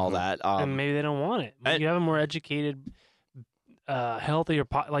tide and all that. And maybe they don't want it. You have a more educated, healthier,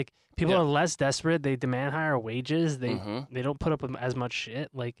 like people are less desperate. They demand higher wages. They don't put up with as much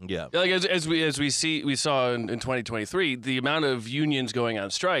shit. Like like as we saw in 2023, the amount of unions going on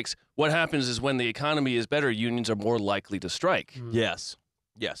strikes. What happens is when the economy is better, unions are more likely to strike. Yes.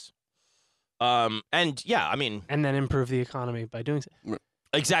 And yeah, I mean, and then improve the economy by doing so.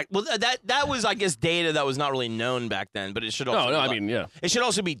 Exactly. Well, that was, I guess, data that was not really known back then, but it should also. It should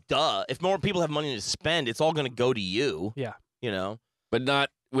also be If more people have money to spend, it's all going to go to you. Yeah. You know, but not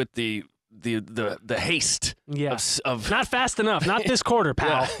with the haste. Yeah. Of not fast enough. Not this quarter,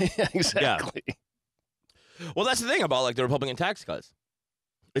 pal. Yeah, exactly. Yeah. Well, that's the thing about like the Republican tax cuts.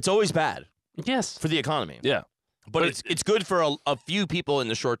 It's always bad. Yes. For the economy. Yeah. But it's good for a few people in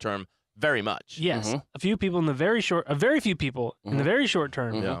the short term. Very much. Yes. A few people in the very few people in the very short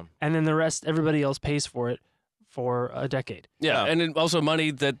term. Yeah. And then the rest, everybody else pays for it for a decade. Yeah. And then also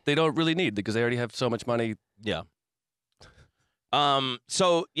money that they don't really need because they already have so much money. Yeah.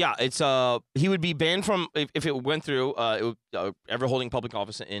 So yeah, it's he would be banned from if it went through ever holding public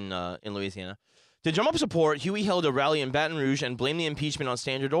office in Louisiana. To drum up support, Huey held a rally in Baton Rouge and blamed the impeachment on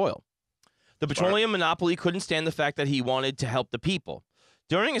Standard Oil. The petroleum monopoly couldn't stand the fact that he wanted to help the people.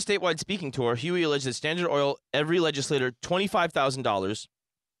 During a statewide speaking tour, Huey alleged that Standard Oil every legislator $25,000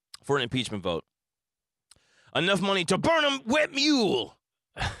 for an impeachment vote. Enough money to burn a wet mule.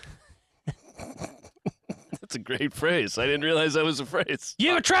 That's a great phrase. I didn't realize that was a phrase.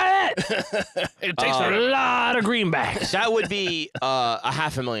 You ever try that? It takes a lot of greenbacks. That would be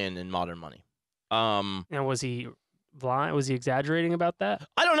 $500,000 in modern money. And was he blind? Was he exaggerating about that?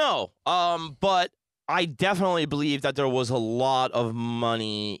 I don't know. But I definitely believe that there was a lot of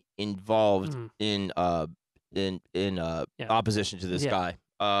money involved in opposition to this guy.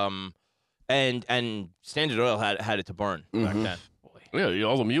 And Standard Oil had it to burn back then. Yeah,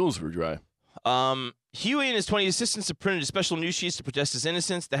 all the mules were dry. Huey and his 20 assistants have printed special news sheets to protest his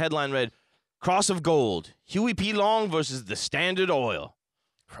innocence. The headline read, "Cross of Gold, Huey P. Long versus the Standard Oil."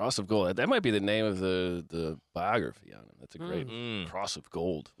 Cross of Gold. That might be the name of the biography on him. That's a great Cross of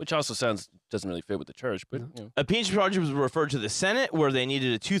Gold, which also doesn't really fit with the church. But you know. Impeachment charges was referred to the Senate, where they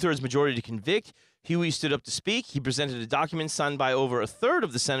needed a 2/3 majority to convict. Huey stood up to speak. He presented a document signed by over a third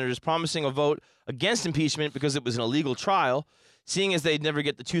of the senators promising a vote against impeachment because it was an illegal trial. Seeing as they'd never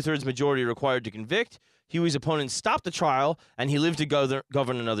get the 2/3 majority required to convict, Huey's opponents stopped the trial, and he lived to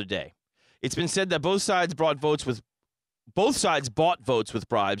govern another day. It's been said that both sides bought votes with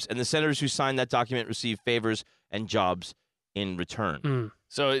bribes, and the senators who signed that document received favors and jobs in return.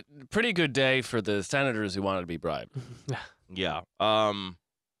 So, pretty good day for the senators who wanted to be bribed. Yeah.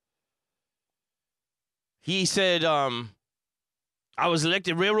 He said, I was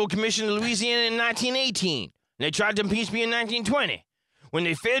elected railroad commissioner of Louisiana in 1918. And they tried to impeach me in 1920. When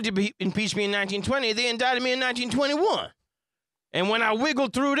they failed to impeach me in 1920, they indicted me in 1921. And when I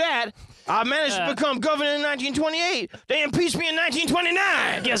wiggled through that, I managed to become governor in 1928. They impeached me in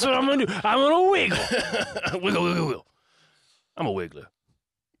 1929. Guess what I'm going to do? I'm going to wiggle. Wiggle, wiggle, wiggle. I'm a wiggler.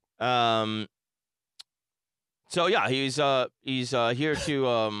 So yeah, he's here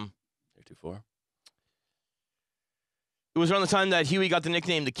to Heretofore. It was around the time that Huey got the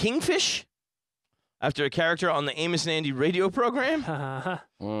nickname the Kingfish, after a character on the Amos and Andy radio program.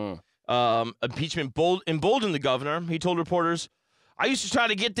 Impeachment emboldened the governor. He told reporters, "I used to try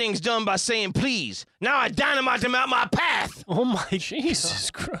to get things done by saying please. Now I dynamite them out my path." Oh my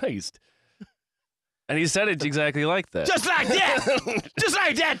Jesus Christ. And he said it exactly like that. Just like that. Just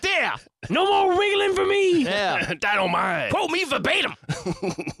like that there. No more wiggling for me. Yeah. Dynamite. Quote me verbatim.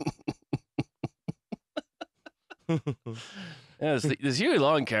 Yeah, this Huey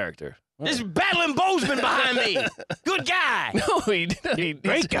Long character. This battling Bozeman behind me. Good guy. No, he didn't.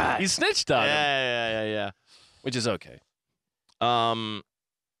 Great guy. He snitched on him. Yeah. Which is okay.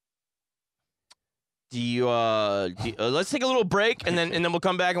 Let's take a little break and then we'll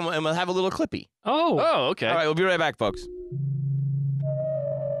come back and we'll have a little clippy. Oh, okay. All right, we'll be right back, folks.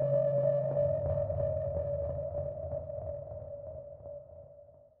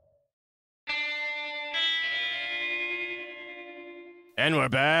 And we're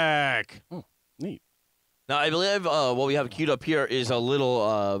back. Oh, neat. Now, I believe what we have queued up here is a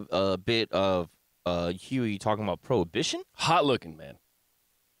little bit of Huey talking about prohibition. Hot looking, man.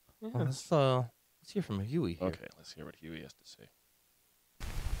 Yeah. Let's hear from Huey here. Okay, let's hear what Huey has to say.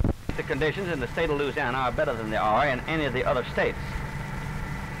 The conditions in the state of Louisiana are better than they are in any of the other states.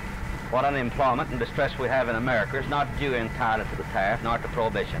 What unemployment and distress we have in America is not due entirely to the tariff nor to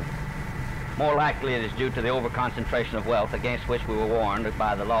prohibition. More likely it is due to the overconcentration of wealth against which we were warned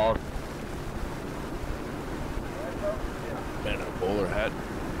by the laws. Man, a bowler hat.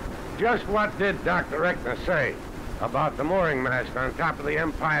 Just what did Dr. Reckner say about the mooring mast on top of the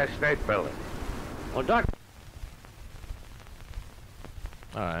Empire State Building? Well, Dr.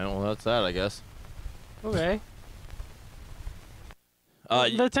 All right, well, that's that, I guess. Okay.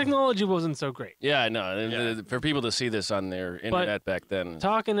 The technology wasn't so great. Yeah, I know. For people to see this on their internet back then.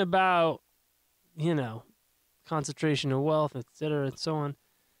 Talking about, concentration of wealth, et cetera, and so on.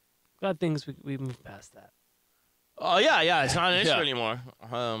 Glad things we moved past that. Oh, yeah, it's not an issue anymore.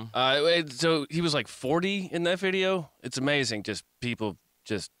 So he was like 40 in that video? It's amazing. Just people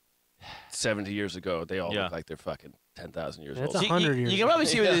 70 years ago, they all look like they're fucking 10,000 years old. That's 100 years. You can probably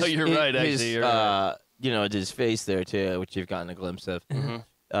see with his, you're right, actually. You're right. His face there, too, which you've gotten a glimpse of. Mm-hmm.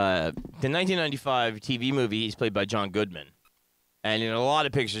 The 1995 TV movie, he's played by John Goodman. And in a lot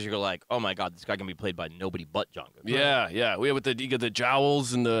of pictures, you go like, oh, my God, this guy can be played by nobody but John Goodman. Yeah. We have you got the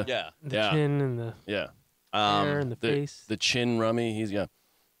jowls and the... The chin and the hair and the face. The chin rummy.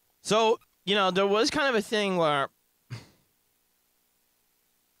 So, there was kind of a thing where...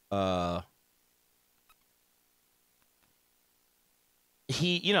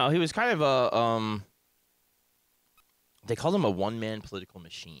 he was kind of a... They called him a one-man political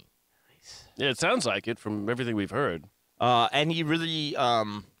machine. Nice. Yeah, it sounds like it from everything we've heard. And he really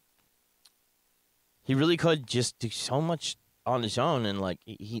could just do so much on his own, and like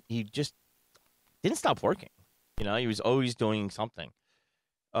he just didn't stop working. He was always doing something.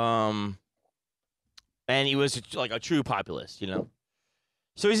 And he was like a true populist.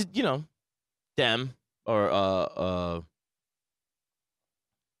 So he's Dem or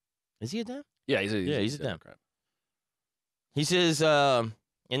is he a Dem? Yeah, he's a Dem. Democrat. He says, in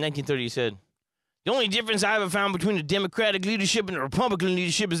 1930, he said, the only difference I ever found between the Democratic leadership and the Republican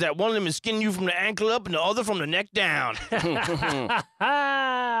leadership is that one of them is skinning you from the ankle up and the other from the neck down.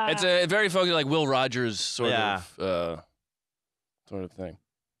 It's a very focused, like Will Rogers sort of thing.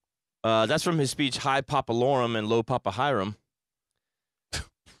 That's from his speech, High Papa Lorum and Low Papa Hiram.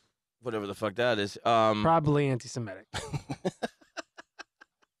 Whatever the fuck that is. Probably anti-Semitic.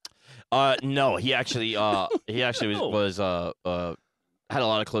 No, he actually was had a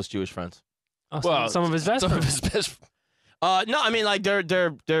lot of close Jewish friends. Well, some of his best friends. No, I mean like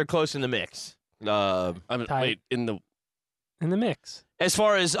they're close in the mix. Wait, in the mix. As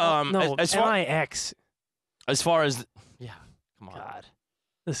far as no, as far MIX. As far as come on. God,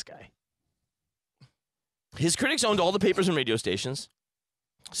 this guy. His critics owned all the papers and radio stations,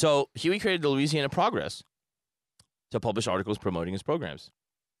 so Huey created the Louisiana Progress to publish articles promoting his programs.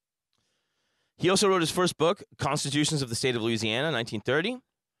 He also wrote his first book, Constitutions of the State of Louisiana, 1930.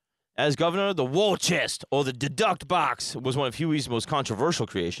 As governor, the war chest, or the deduct box, was one of Huey's most controversial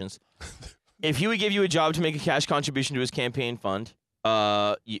creations. If Huey gave you a job to make a cash contribution to his campaign fund,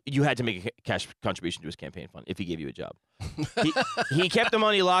 you had to make a cash contribution to his campaign fund if he gave you a job. He kept the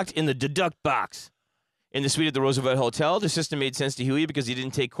money locked in the deduct box. In the suite at the Roosevelt Hotel, the system made sense to Huey because he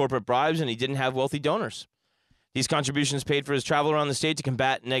didn't take corporate bribes and he didn't have wealthy donors. These contributions paid for his travel around the state to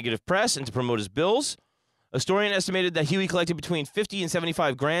combat negative press and to promote his bills. A historian estimated that Huey collected between 50 and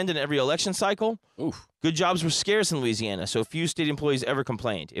 75 grand in every election cycle. Oof. Good jobs were scarce in Louisiana, so few state employees ever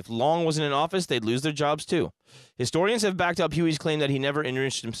complained. If Long wasn't in office, they'd lose their jobs too. Historians have backed up Huey's claim that he never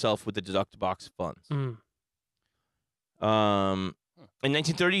enriched himself with the deduct box funds. Mm. In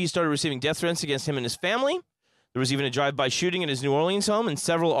 1930, he started receiving death threats against him and his family. There was even a drive-by shooting at his New Orleans home and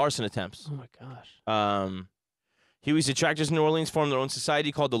several arson attempts. Oh my gosh. Huey's detractors in New Orleans formed their own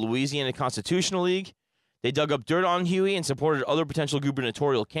society called the Louisiana Constitutional League. They dug up dirt on Huey and supported other potential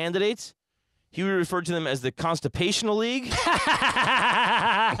gubernatorial candidates. Huey referred to them as the Constipational League. These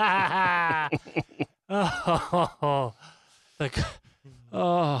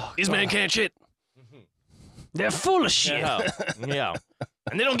men can't shit. They're full of shit. Yeah.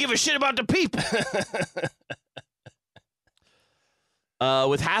 And they don't give a shit about the people.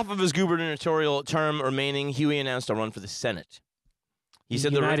 With half of his gubernatorial term remaining, Huey announced a run for the Senate. He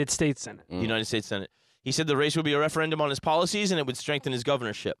said United States Senate. United States Senate. He said the race would be a referendum on his policies and it would strengthen his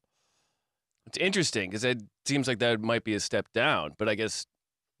governorship. It's interesting because it seems like that might be a step down, but I guess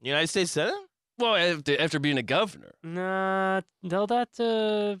United States Senate? Well, after being a governor. Nah, tell that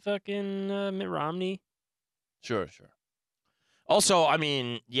to fucking Mitt Romney. Sure. Also, I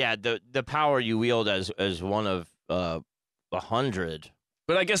mean, yeah, the power you wield as one of 100.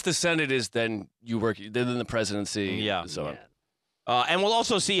 But I guess the Senate is then you work, then the presidency, Yeah. so on. And we'll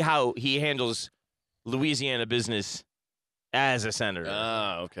also see how he handles Louisiana business as a senator.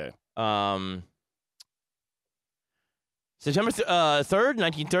 Okay. September 3rd,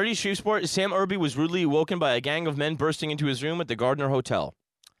 1930, Shreveport, Sam Irby was rudely awoken by a gang of men bursting into his room at the Gardner Hotel.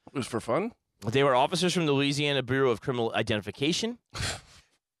 It was for fun? They were officers from the Louisiana Bureau of Criminal Identification.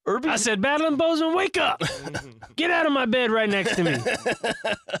 Irby, I said, Madeline Bozeman, wake up! Get out of my bed right next to me.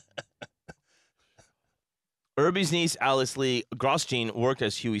 Irby's niece, Alice Lee Grosjean, worked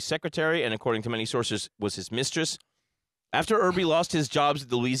as Huey's secretary and, according to many sources, was his mistress. After Irby lost his jobs at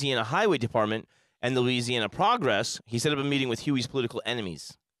the Louisiana Highway Department and the Louisiana Progress, he set up a meeting with Huey's political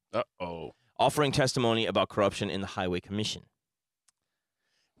enemies, offering testimony about corruption in the Highway Commission.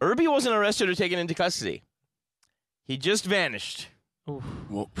 Irby wasn't arrested or taken into custody. He just vanished.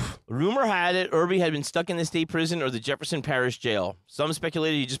 Rumor had it Irby had been stuck in the state prison or the Jefferson Parish jail. Some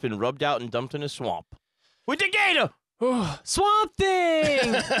speculated he'd just been rubbed out and dumped in a swamp. With the gator! Swamp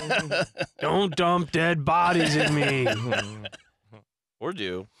Thing! Don't dump dead bodies in me. Or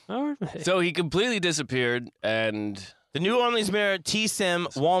do. So he completely disappeared, and The New Orleans mayor T. Sim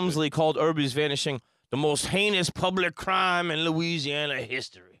Walmsley called Irby's vanishing the most heinous public crime in Louisiana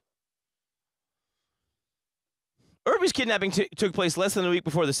history. Irby's kidnapping took place less than a week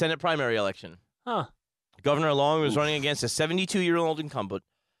before the Senate primary election. Huh. Governor Long was running against a 72-year-old incumbent,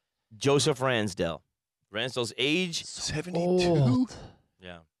 Joseph Ransdell. Ransdell's age... 72?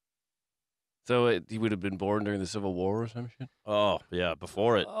 Yeah. So he would have been born during the Civil War or some shit? Oh, yeah,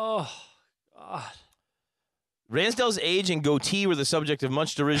 before it. Oh, God. Ransdell's age and goatee were the subject of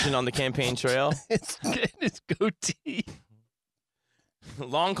much derision on the campaign trail. It's goatee.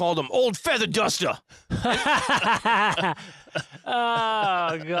 Long called him Old Feather Duster.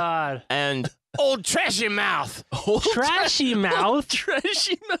 Oh, God. And Old Trashy Mouth. Trashy Mouth?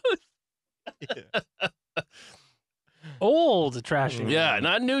 Trashy mouth. Old Trashy Mouth. Yeah,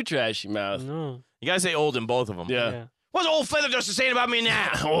 not new trashy mouth. No. You gotta say old in both of them. Yeah. What's Old Feather Duster saying about me now?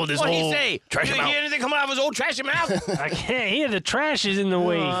 Old is What'd he old. say? Trashy Did you mouth. hear anything coming out of his old trashy mouth? I can't hear the trash is in the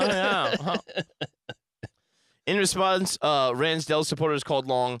way. Yeah. In response, Ransdell's supporters called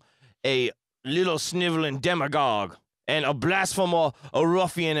Long a little sniveling demagogue and a blasphemer, a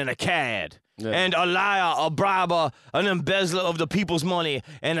ruffian, and a cad. Yeah. And a liar, a briber, an embezzler of the people's money,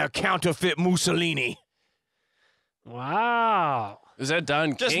 and a counterfeit Mussolini. Wow. Is that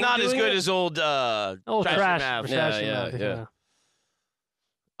Don Just King not as doing good it? as old Trashy Mouth. Trashy Yeah.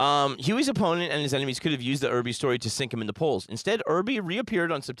 Mouth, Huey's opponent and his enemies could have used the Irby story to sink him in the polls. Instead, Irby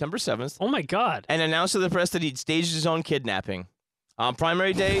reappeared on September 7th Oh, my God. and announced to the press that he'd staged his own kidnapping. On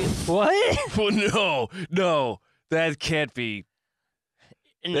primary day, What? Well, no. That can't be.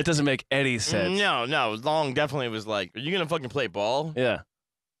 That doesn't make any sense. no, Long definitely was like, "Are you gonna fucking play ball?" Yeah.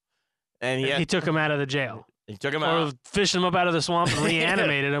 And He took him out of the jail. he took him Or out. fished him up out of the swamp and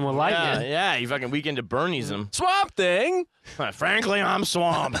reanimated him with lightning. Yeah, he fucking weekend to Bernie's him. Swamp Thing. Frankly, I'm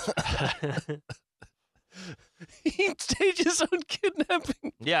swamped. He staged his own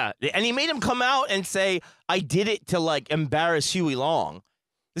kidnapping. Yeah, and he made him come out and say, "I did it to like embarrass Huey Long."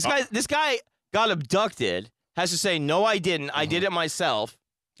 This guy got abducted. Has to say, "No, I didn't. I did it myself."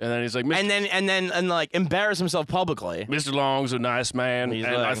 And then he's like, And then like embarrass himself publicly. Mr. Long's a nice man, He's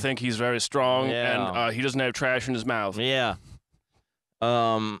and like- I think he's very strong, Yeah. and he doesn't have trash in his mouth. Yeah.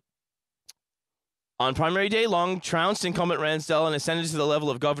 On primary day, Long trounced incumbent Ransdell and ascended to the level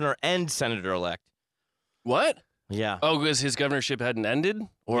of governor and senator-elect. What? Yeah. Oh, because his governorship hadn't ended?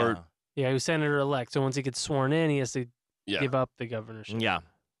 Or Yeah, he was senator-elect, so once he gets sworn in, he has to give up the governorship. Yeah.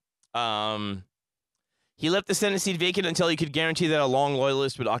 He left the Senate seat vacant until he could guarantee that a Long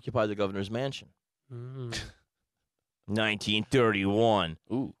loyalist would occupy the governor's mansion. Mm. 1931.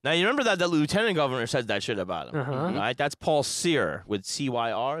 Ooh. Now, you remember that the lieutenant governor said that shit about him, Uh-huh. right? That's Paul Cyr with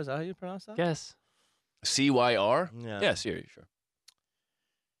C-Y-R. Is that how you pronounce that? Yes. CYR? Yeah. Yes, yeah, sure.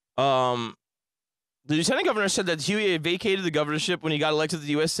 The lieutenant governor said that Huey had vacated the governorship when he got elected to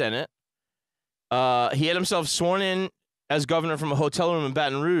the U.S. Senate. He had himself sworn in as governor from a hotel room in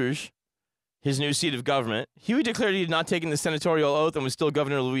Baton Rouge, his new seat of government. Huey declared he had not taken the senatorial oath and was still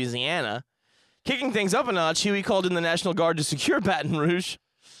governor of Louisiana. Kicking things up a notch, Huey called in the National Guard to secure Baton Rouge.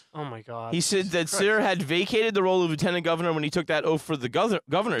 Oh, my God. He said that Cyr had vacated the role of lieutenant governor when he took that oath for the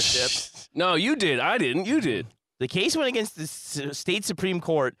governorship. No, you did. I didn't. You did. The case went against the state Supreme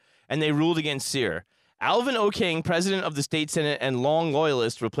Court, and they ruled against Cyr. Alvin O. King, president of the state Senate and Long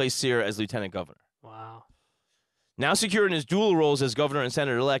loyalist, replaced Cyr as lieutenant governor. Wow. Now secure in his dual roles as governor and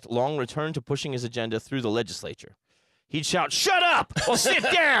senator-elect, Long returned to pushing his agenda through the legislature. He'd shout, "Shut up!" or "Sit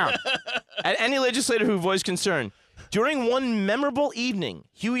down!" at any legislator who voiced concern. During one memorable evening,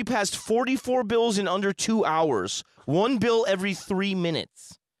 Huey passed 44 bills in under 2 hours, One bill every 3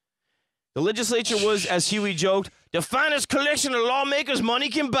 minutes. The legislature was, as Huey joked, the finest collection of lawmakers money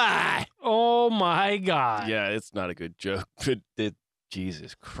can buy. Oh, my God. Yeah, it's not a good joke.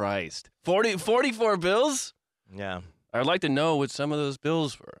 Jesus Christ. 44 bills? Yeah. I'd like to know what some of those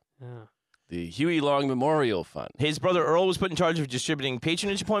bills were. Yeah. The Huey Long Memorial Fund. His brother Earl was put in charge of distributing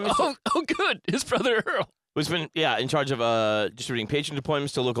patronage appointments. Oh, good. His brother Earl. Was been in charge of distributing patronage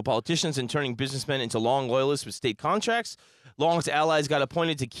appointments to local politicians and turning businessmen into Long loyalists with state contracts. Long's allies got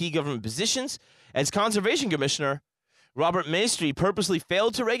appointed to key government positions. As conservation commissioner, Robert Maestri purposely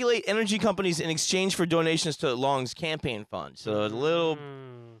failed to regulate energy companies in exchange for donations to Long's campaign fund. So a little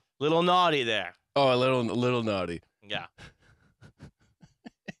naughty there. Oh, a little naughty. Yeah.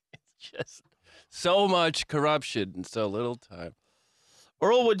 It's just so much corruption in so little time.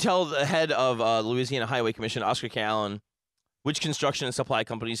 Earl would tell the head of Louisiana Highway Commission, Oscar K. Allen, which construction and supply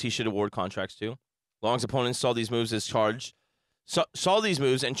companies he should award contracts to. Long's opponents saw these moves and charged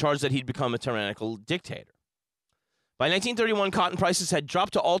that he'd become a tyrannical dictator. By 1931, cotton prices had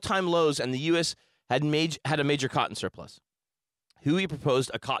dropped to all-time lows, and the U.S. had a major cotton surplus. Huey proposed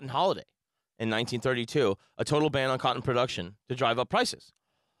a cotton holiday in 1932, a total ban on cotton production to drive up prices.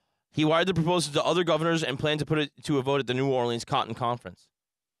 He wired the proposal to other governors and planned to put it to a vote at the New Orleans Cotton Conference.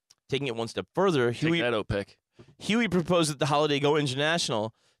 Taking it one step further, Huey proposed that the holiday go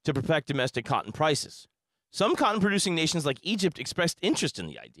international to protect domestic cotton prices. Some cotton-producing nations like Egypt expressed interest in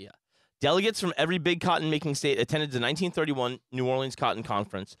the idea. Delegates from every big cotton-making state attended the 1931 New Orleans Cotton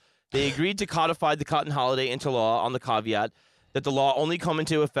Conference. They agreed to codify the cotton holiday into law on the caveat that the law only come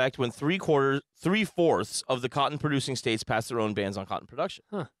into effect when three-fourths of the cotton-producing states pass their own bans on cotton production.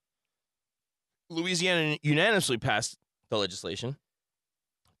 Huh. Louisiana unanimously passed the legislation.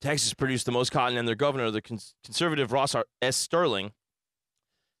 Texas produced the most cotton, and their governor, the conservative Ross S. Sterling,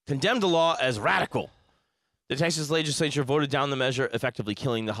 condemned the law as radical. The Texas legislature voted down the measure, effectively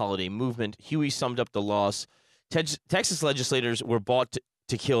killing the holiday movement. Huey summed up the loss. Texas legislators were bought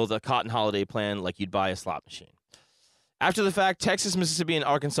to kill the cotton holiday plan like you'd buy a slot machine. After the fact, Texas, Mississippi, and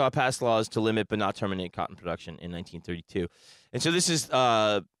Arkansas passed laws to limit but not terminate cotton production in 1932. And so this is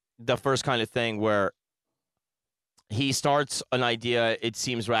the first kind of thing where he starts an idea, it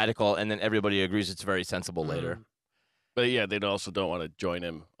seems radical, and then everybody agrees it's very sensible later. But yeah, they also don't want to join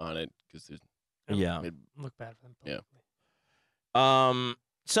him on it because Look bad for them. Yeah.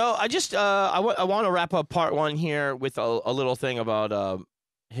 So I just I want to wrap up part one here with a little thing about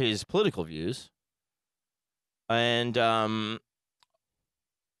his political views, and well,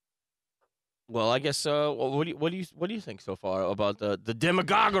 I guess what do you think so far about the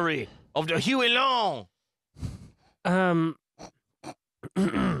demagoguery of the Huey Long?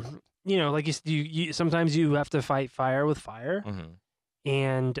 Like you sometimes you have to fight fire with fire,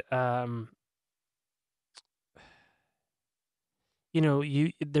 and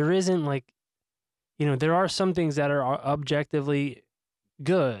there isn't there are some things that are objectively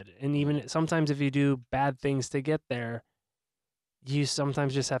good, and even sometimes if you do bad things to get there, you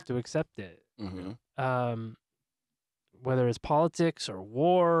sometimes just have to accept it. Whether it's politics or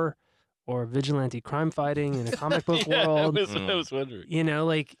war or vigilante crime fighting in a comic book world. I was wondering.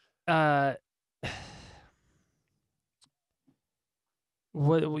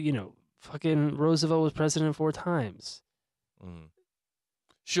 Fucking Roosevelt was president 4 times.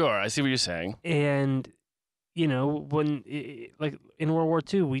 Sure, I see what you're saying. And, when, in World War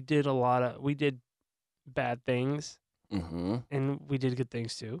II, we did bad things. And we did good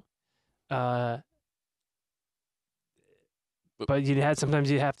things too. But sometimes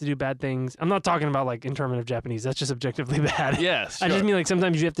you have to do bad things. I'm not talking about like internment of Japanese. That's just objectively bad. Yes, sure. I just mean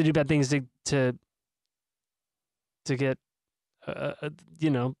sometimes you have to do bad things to get,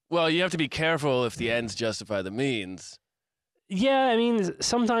 Well, you have to be careful if the ends justify the means. Yeah, I mean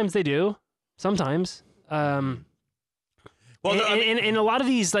sometimes they do. Sometimes. And a lot of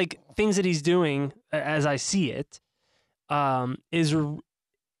these things that he's doing, as I see it,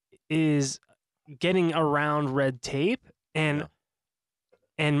 is getting around red tape and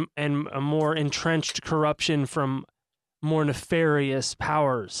a more entrenched corruption from more nefarious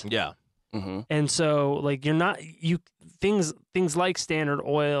powers. Yeah. And so things like Standard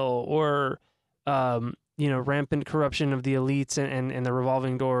Oil or rampant corruption of the elites and the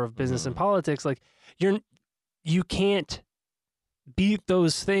revolving door of business and politics, you can't beat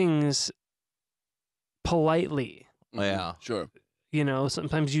those things politely. Yeah. Sure.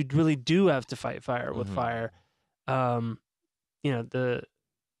 Sometimes you really do have to fight fire with fire. Yeah.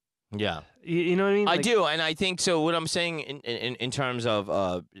 You know what I mean? I do, and I think so. What I'm saying in terms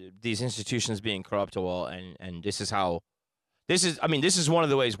of these institutions being corruptible, and this is one of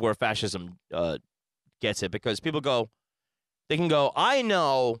the ways where fascism gets it because people they can go, I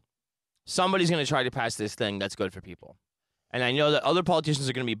know somebody's going to try to pass this thing that's good for people. And I know that other politicians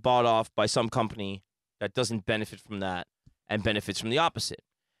are going to be bought off by some company that doesn't benefit from that and benefits from the opposite.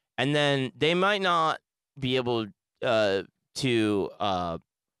 And then they might not be able to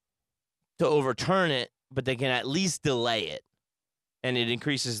overturn it, but they can at least delay it. And it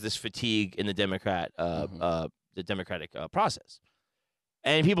increases this fatigue in the Democratic process.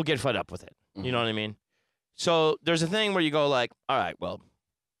 And people get fed up with it. You know what I mean? So there's a thing where you go like, all right, well,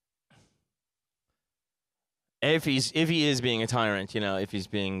 if he is being a tyrant, if he's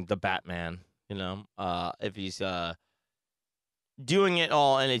being the Batman, if he's doing it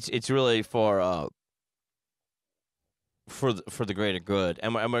all, and it's really for the greater good,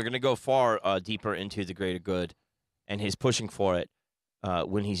 and we're gonna go far deeper into the greater good, and his pushing for it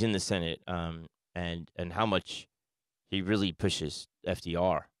when he's in the Senate, and how much he really pushes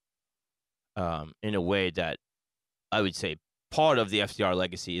FDR in a way that I would say part of the FDR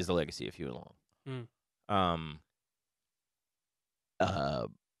legacy is the legacy of Huey Long.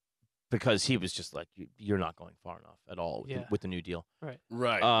 Because he was just like, you're not going far enough at all with the New Deal. Right.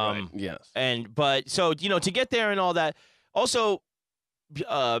 Yes. But to get there and all that. Also,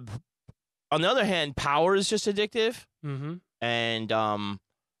 on the other hand, power is just addictive. Mm-hmm. And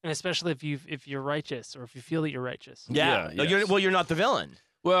especially if you're righteous or if you feel that you're righteous. Yeah. Yes. You're not the villain.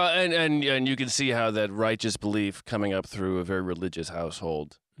 Well, and you can see how that righteous belief coming up through a very religious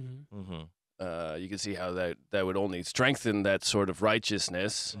household. Mm-hmm. You can see how that would only strengthen that sort of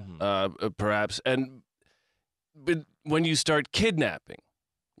righteousness, perhaps. But when you start kidnapping,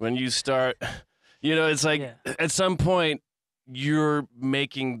 when you start, it's like at some point you're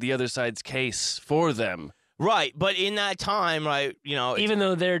making the other side's case for them. Right, but in that time, right, even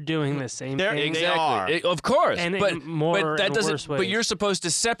though they're doing the same thing, exactly. They are. Of course, and but that doesn't. Worse ways. But you're supposed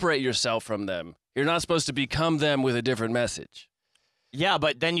to separate yourself from them. You're not supposed to become them with a different message. Yeah,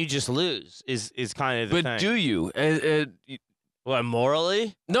 but then you just lose. Is kind of the thing. But do you? What,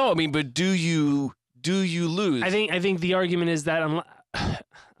 morally? No, I mean, but do you lose? I think the argument is that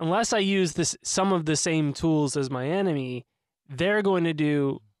unless I use some of the same tools as my enemy, they're going to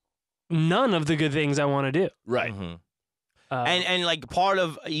do none of the good things I want to do. Right. Mm-hmm. And like part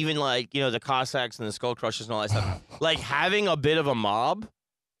of even like, the Cossacks and the Skull Crushers and all that stuff, like having a bit of a mob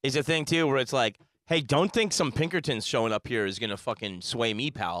is a thing too, where it's like, hey, don't think some Pinkertons showing up here is going to fucking sway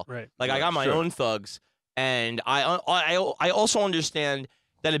me, pal. Right. Like I got my own thugs, and I also understand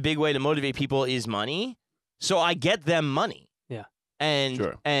that a big way to motivate people is money. So I get them money. Yeah. And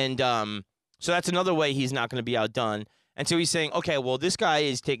so that's another way he's not going to be outdone. And so he's saying, okay, well, this guy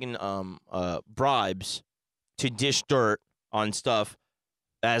is taking bribes to dish dirt on stuff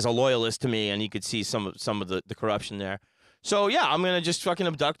as a loyalist to me, and you could see some of the corruption there. So, yeah, I'm going to just fucking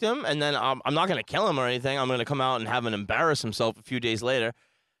abduct him, and then I'm not going to kill him or anything. I'm going to come out and have him embarrass himself a few days later.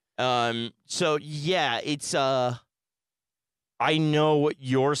 So, yeah, it's I know what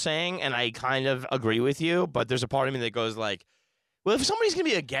you're saying, and I kind of agree with you, but there's a part of me that goes like, well, if somebody's going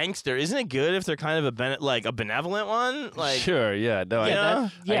to be a gangster, isn't it good if they're kind of a benevolent one? Like, sure, yeah. No, you know?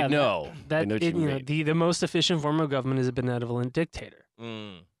 I know. That I know what you mean. the most efficient form of government is a benevolent dictator.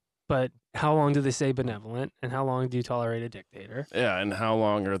 But how long do they say benevolent, and how long do you tolerate a dictator? Yeah, and how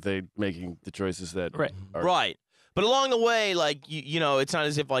long are they making the choices that Right. are... Right. But along the way, like, it's not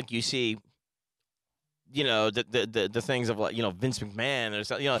as if, like, you see, the things of, like, Vince McMahon or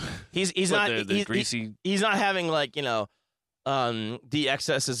something. He's not... The greasy... He's not having, like, the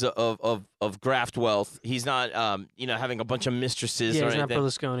excesses of graft wealth. He's not, having a bunch of mistresses or he's anything. not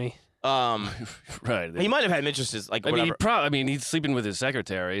Berlusconi. Right. He might have had mistresses, like, whatever. He's sleeping with his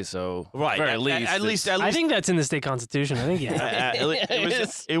secretary, so right. At least. I think that's in the state constitution. I think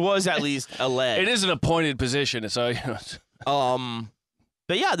it was at least alleged. It is an appointed position, so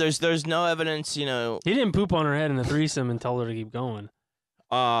But yeah, there's no evidence. He didn't poop on her head in the threesome and tell her to keep going.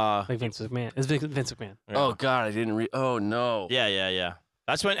 Like Vince McMahon. It's Vince McMahon. Yeah. Oh God, I didn't read. Oh no. Yeah.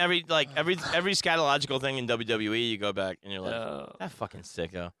 That's when every scatological thing in WWE, you go back and you're like, that fucking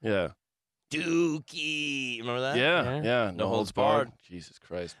sicko. Yeah. Dookie. Remember that? Yeah. No holds barred. Jesus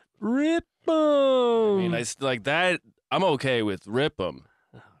Christ. Rip 'em. I mean, I like that. I'm okay with rip 'em.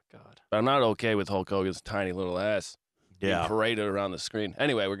 Oh God. But I'm not okay with Hulk Hogan's tiny little ass. Yeah. Paraded around the screen.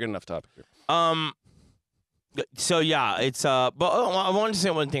 Anyway, we're good enough topic here. So yeah, it's but I wanted to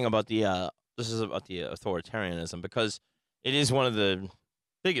say one thing about this is about the authoritarianism, because it is one of the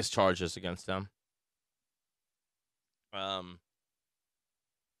biggest charges against them.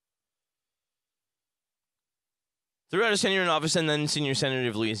 Throughout his tenure in office and then senior senator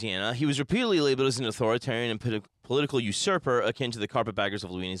of Louisiana, he was repeatedly labeled as an authoritarian and political usurper akin to the carpetbaggers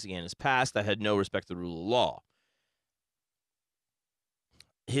of Louisiana's past that had no respect for the rule of law.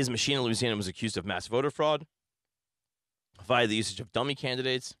 His machine in Louisiana was accused of mass voter fraud via the usage of dummy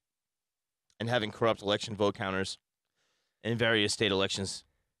candidates and having corrupt election vote counters in various state elections,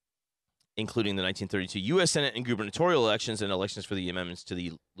 including the 1932 U.S. Senate and gubernatorial elections and elections for the amendments to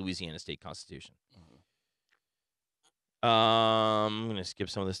the Louisiana state constitution. I'm going to skip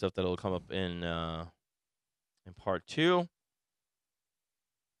some of the stuff that'll come up in part 2.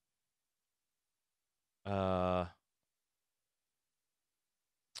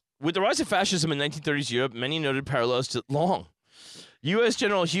 With the rise of fascism in 1930s Europe, many noted parallels to Long. U.S.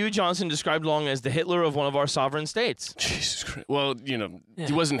 General Hugh Johnson described Long as the Hitler of one of our sovereign states. Jesus Christ. Well,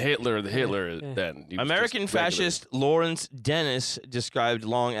 he wasn't Hitler, the Hitler then. He was American fascist Lawrence Dennis described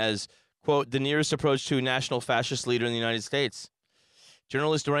Long as, quote, the nearest approach to a national fascist leader in the United States.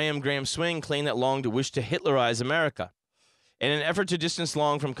 Journalist Graham Swing claimed that Long wished to Hitlerize America. In an effort to distance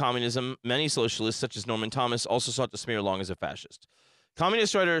Long from communism, many socialists, such as Norman Thomas, also sought to smear Long as a fascist.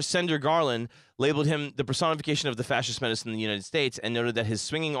 Communist writer Sender Garland labeled him the personification of the fascist menace in the United States and noted that his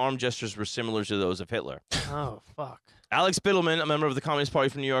swinging arm gestures were similar to those of Hitler. Oh, fuck. Alex Biddleman, a member of the Communist Party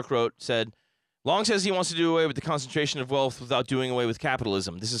from New York, said, Long says he wants to do away with the concentration of wealth without doing away with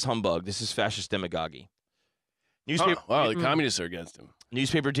capitalism. This is humbug. This is fascist demagogy. Wow, the communists are against him.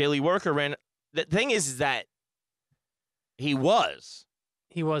 Newspaper Daily Worker ran... The thing is that he was...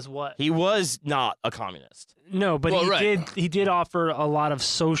 He was what? He was not a communist. No, but he did offer a lot of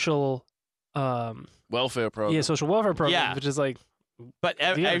social welfare programs. Yeah, social welfare programs, which is like, but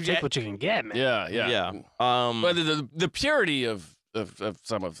you gotta take what you can get, man. Yeah. But the purity of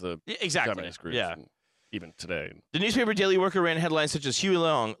some of the communist groups, even today. The newspaper Daily Worker ran headlines such as Huey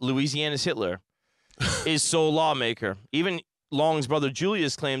Long, Louisiana's Hitler, is sole lawmaker. Even Long's brother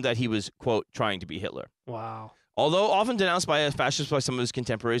Julius claimed that he was, quote, trying to be Hitler. Wow. Although often denounced by a fascist by some of his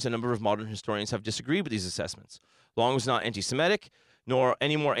contemporaries, a number of modern historians have disagreed with these assessments. Long was not anti-Semitic, nor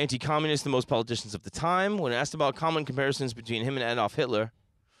any more anti-communist than most politicians of the time. When asked about common comparisons between him and Adolf Hitler,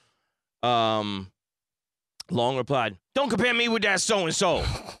 Long replied, "Don't compare me with that so-and-so.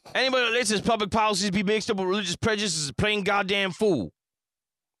 Anybody that lets his public policies be mixed up with religious prejudice is a plain goddamn fool."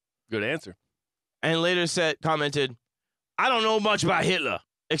 Good answer. And later commented, "I don't know much about Hitler,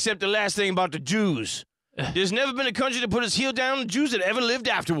 except the last thing about the Jews. There's never been a country that put its heel down on the Jews that ever lived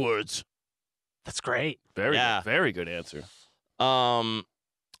afterwards." That's great. Very good answer.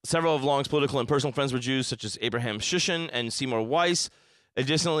 Several of Long's political and personal friends were Jews, such as Abraham Shushan and Seymour Weiss.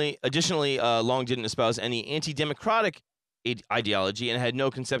 Additionally, Long didn't espouse any anti-democratic ideology and had no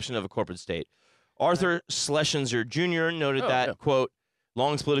conception of a corporate state. Arthur Schlesinger Jr. noted that, quote,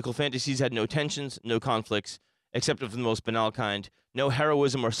 Long's political fantasies had no tensions, no conflicts, except of the most banal kind, no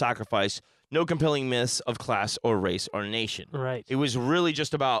heroism or sacrifice, no compelling myths of class or race or nation. Right. It was really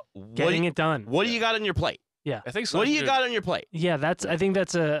just about getting it done. What do you got on your plate? Yeah. I think what do you got on your plate? Yeah, I think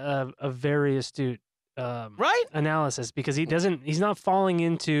that's a very astute analysis, because he's not falling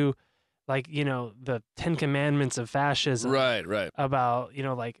into the 10 commandments of fascism. Right. About,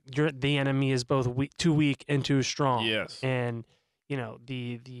 the enemy is both too weak and too strong. Yes. And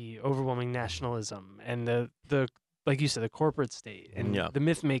the overwhelming nationalism and the like you said, the corporate state and the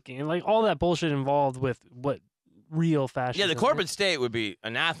myth making and all that bullshit involved with what real fascism. Yeah, the corporate state would be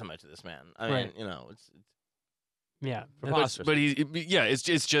anathema to this man. I mean, it's preposterous. But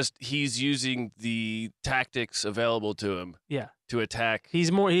it's just he's using the tactics available to him. Yeah. To attack. He's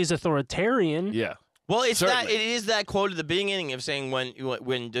authoritarian. Yeah. Well, it is that quote at the beginning of saying when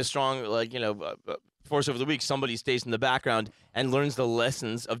the strong force over the weak, somebody stays in the background and learns the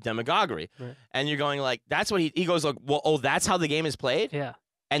lessons of demagoguery. Right. And you're going that's what he goes that's how the game is played? Yeah.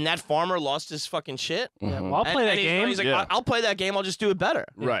 And that farmer lost his fucking shit? Yeah, well, I'll play that game. He's like, I'll play that game, I'll just do it better.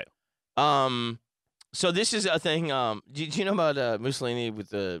 Right. So this is a thing, do you know about Mussolini with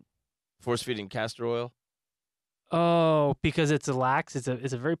the force-feeding castor oil? Oh, because it's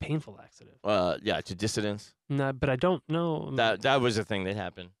a very painful laxative. To dissidents. No, but I don't know. That was a thing that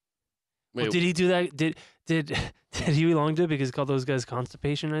happened. Well, did he do that? Did Huey Long do it because he called those guys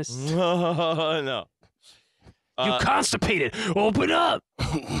constipationists? No. You constipated! Open up!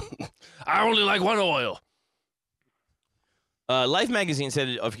 I only like one oil. Life magazine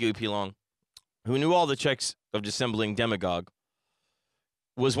said of Huey P. Long, who knew all the tricks of dissembling demagogue,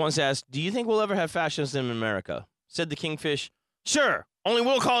 was once asked, "Do you think we'll ever have fascism in America?" Said the Kingfish, "Sure, only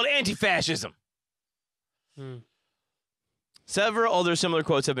we'll call it anti-fascism." Several other similar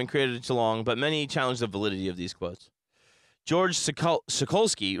quotes have been created to Long, but many challenge the validity of these quotes. George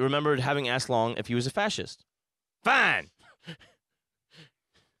Sokolsky remembered having asked Long if he was a fascist. "Fine."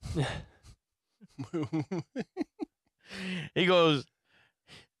 He goes,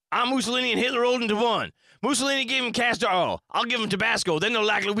 I'm Mussolini and Hitler rolled into one. Mussolini gave him castor oil. I'll give him Tabasco. Then they'll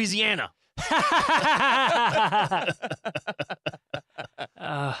like Louisiana.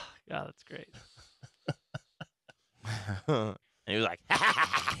 Oh, God, that's great. And he was like,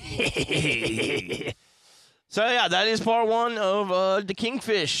 So, yeah, that is part one of the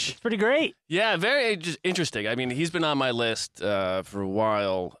Kingfish. It's pretty great. Yeah, very interesting. I mean, he's been on my list for a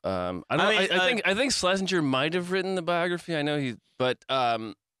while. I think Schlesinger might have written the biography. I know but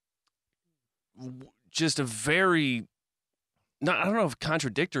just a very, I don't know if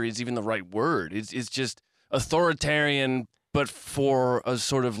contradictory is even the right word. It's just authoritarian, but for a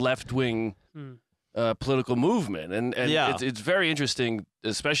sort of left-wing political movement, and yeah. it's very interesting,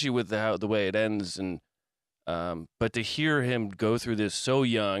 especially with the way it ends, and but to hear him go through this so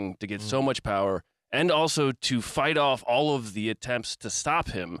young, to get so much power, and also to fight off all of the attempts to stop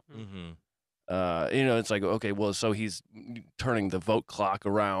him. Mm-hmm. It's like, okay, well, so he's turning the vote clock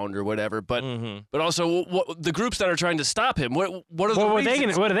around or whatever, but also the groups that are trying to stop him, what are the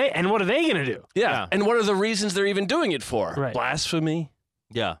reasons? What are they gonna do? Yeah, and what are the reasons they're even doing it for? Right. Blasphemy.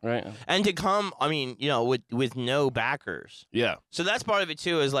 Yeah. Right. And to come, I mean, with no backers. Yeah. So that's part of it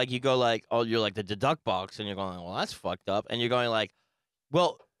too, is like you go like, oh, you're like the deduct box, and you're going, well, that's fucked up. And you're going like,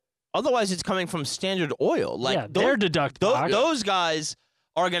 well, otherwise it's coming from Standard Oil. Like, yeah, they're deduct box. Those guys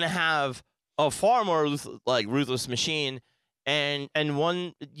are going to have a far more ruthless machine. And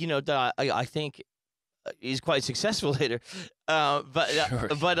one, that I think is quite successful later.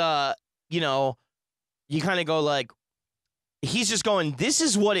 But you kind of go like, he's just going, this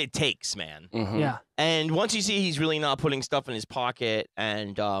is what it takes, man. Mm-hmm. Yeah. And once you see he's really not putting stuff in his pocket,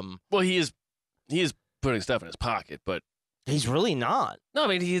 and well, he is putting stuff in his pocket, but he's really not. No, I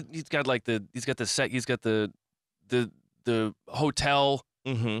mean he's got the hotel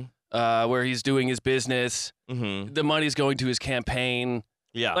where he's doing his business. Mm-hmm. The money's going to his campaign.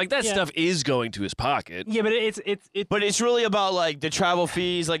 Yeah, like that stuff is going to his pocket. Yeah, but but it's really about like the travel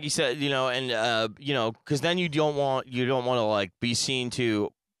fees, like you said, and because then you don't want to like be seen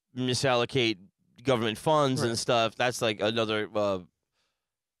to misallocate government funds and stuff. That's like another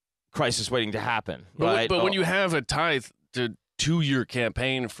crisis waiting to happen, right? But when you have a tithe to your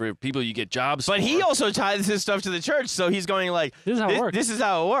campaign for people you get jobs but for. He also tithes his stuff to the church, so he's going like, this is how it works. This is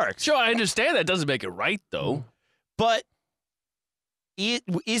how it works. Sure, I understand that doesn't make it right though. But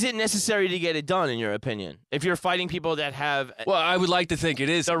is it necessary to get it done, in your opinion? If you're fighting people that have... Well, I would like to think it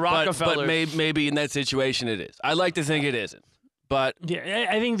is. The Rockefellers. But maybe in that situation it is. I like to think it isn't. But... Yeah,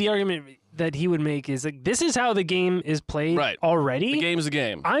 I think the argument that he would make is like, this is how the game is played already. The game is a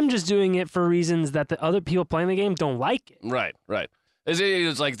game. I'm just doing it for reasons that the other people playing the game don't like it. Right.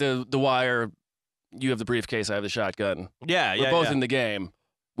 It's like the Wire, you have the briefcase, I have the shotgun. Yeah, We're both in the game.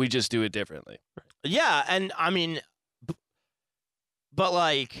 We just do it differently. Yeah, and I mean... But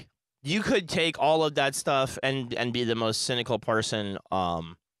like, you could take all of that stuff and be the most cynical person,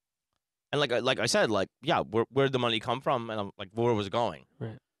 and like I said, like, yeah, where'd the money come from, and I'm like, where was it going?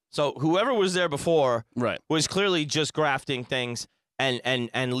 Right. So whoever was there before, was clearly just grafting things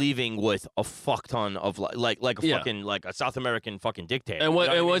and leaving with a fuck ton of like a fucking like a South American fucking dictator. And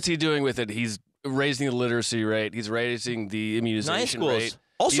what's he doing with it? He's raising the literacy rate. He's raising the immunization rate.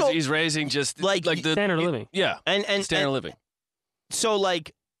 Also, he's raising just like the standard of living. Yeah, and standard of living. So,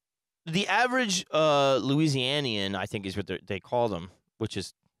 like, the average Louisianian, I think is what they call them, which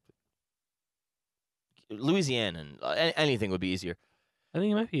is Louisianan. Anything would be easier. I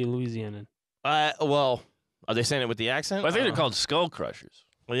think it might be Louisianan. Well, are they saying it with the accent? I think they're called skull crushers.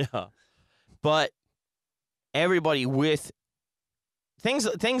 Well, yeah. But everybody with things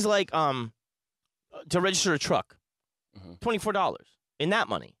like to register a truck, $24 in that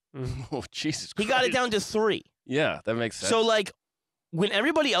money. Oh, Jesus Christ. He got it down to $3. Yeah, that makes sense. So, like, when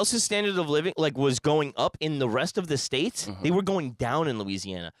everybody else's standard of living like was going up in the rest of the states, they were going down in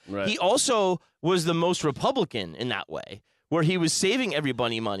Louisiana. Right. He also was the most Republican in that way, where he was saving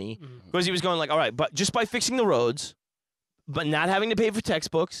everybody money because he was going like, all right, but just by fixing the roads, but not having to pay for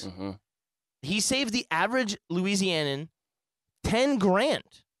textbooks, he saved the average Louisianan $10,000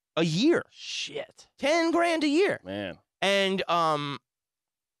 a year. Shit. $10,000 a year. Man. And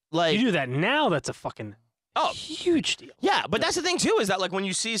like, you do that now, that's a fucking huge deal. Yeah, but that's the thing too, is that like when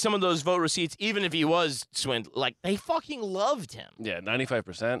you see some of those vote receipts, even if he was swindled, like they fucking loved him. Yeah,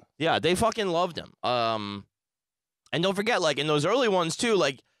 95%. Yeah, they fucking loved him. And don't forget, like in those early ones too,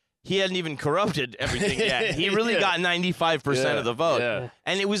 like he hadn't even corrupted everything yet. He really got 95% of the vote,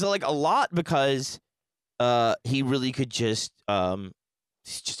 and it was like a lot because he really could just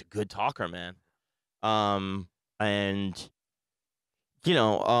he's just a good talker, man. And you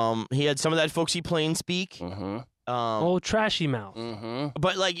know, he had some of that folksy plain speak. Mm-hmm. Old trashy mouth. Mm-hmm.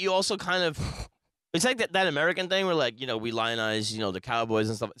 But like you also kind of, it's like that American thing where like, you know, we lionize, you know, the cowboys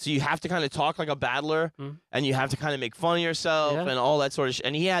and stuff. So you have to kind of talk like a battler, and you have to kind of make fun of yourself and all that sort of shit.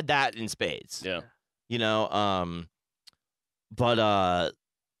 And he had that in spades. Yeah. You know, but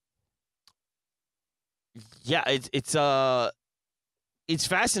yeah, it's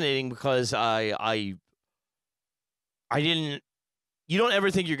fascinating because I didn't. You don't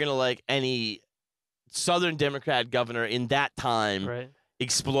ever think you're gonna like any Southern Democrat governor in that time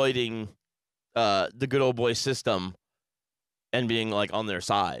exploiting the good old boy system and being like on their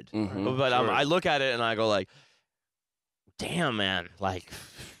side. Mm-hmm. But I look at it and I go like, damn, man, like,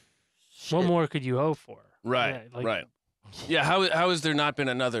 shit. What more could you hope for? Right. Yeah, like, right. Yeah. How has there not been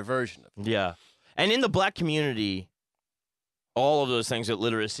another version of it? Yeah. And in the black community, all of those things with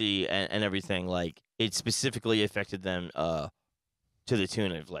literacy and everything, like it specifically affected them to the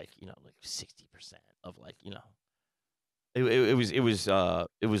tune of like, you know, like 60% of like, you know, it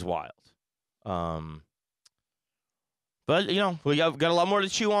was wild. But you know, we got a lot more to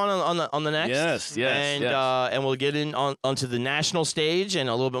chew on the next. Yes, and we'll get in onto the national stage and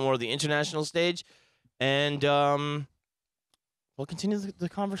a little bit more of the international stage, and we'll continue the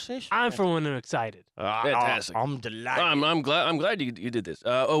conversation. I'm for one excited. Fantastic. I'm delighted. I'm glad you did this.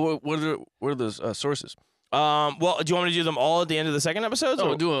 What are those sources? Well, do you want me to do them all at the end of the second episode?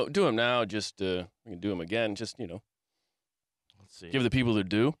 No, do them now. Just we can do them again. Just let's see. Give the people their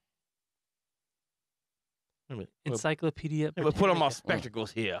due. Encyclopedia. We'll put on my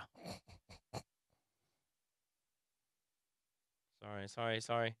spectacles here.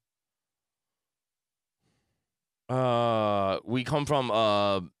 Sorry. We come from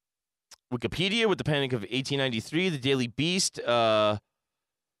Wikipedia with the Panic of 1893. The Daily Beast had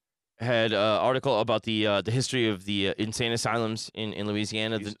an article about the history of the insane asylums in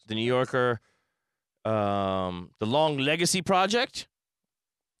Louisiana. The New Yorker, the Long Legacy Project.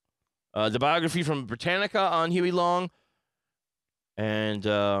 The biography from Britannica on Huey Long, and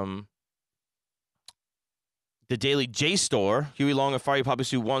the Daily JSTOR, Huey Long, a fiery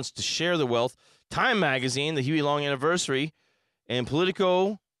populist who wants to share the wealth. Time Magazine, the Huey Long anniversary, and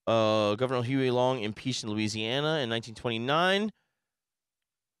Politico, Governor Huey Long impeached in Louisiana in 1929,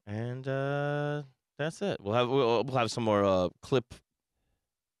 and that's it. We'll have some more clip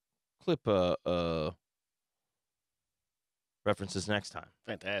references next time.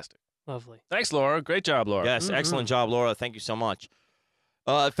 Fantastic. Lovely. Thanks, Laura. Great job, Laura. Yes, excellent job, Laura. Thank you so much.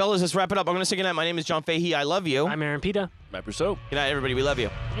 Fellas, let's wrap it up. I'm going to say goodnight. My name is John Fahey. I love you. I'm Aaron Pita. Matt Brousseau. Good night, everybody. We love you.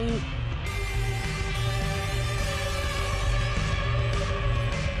 Bye.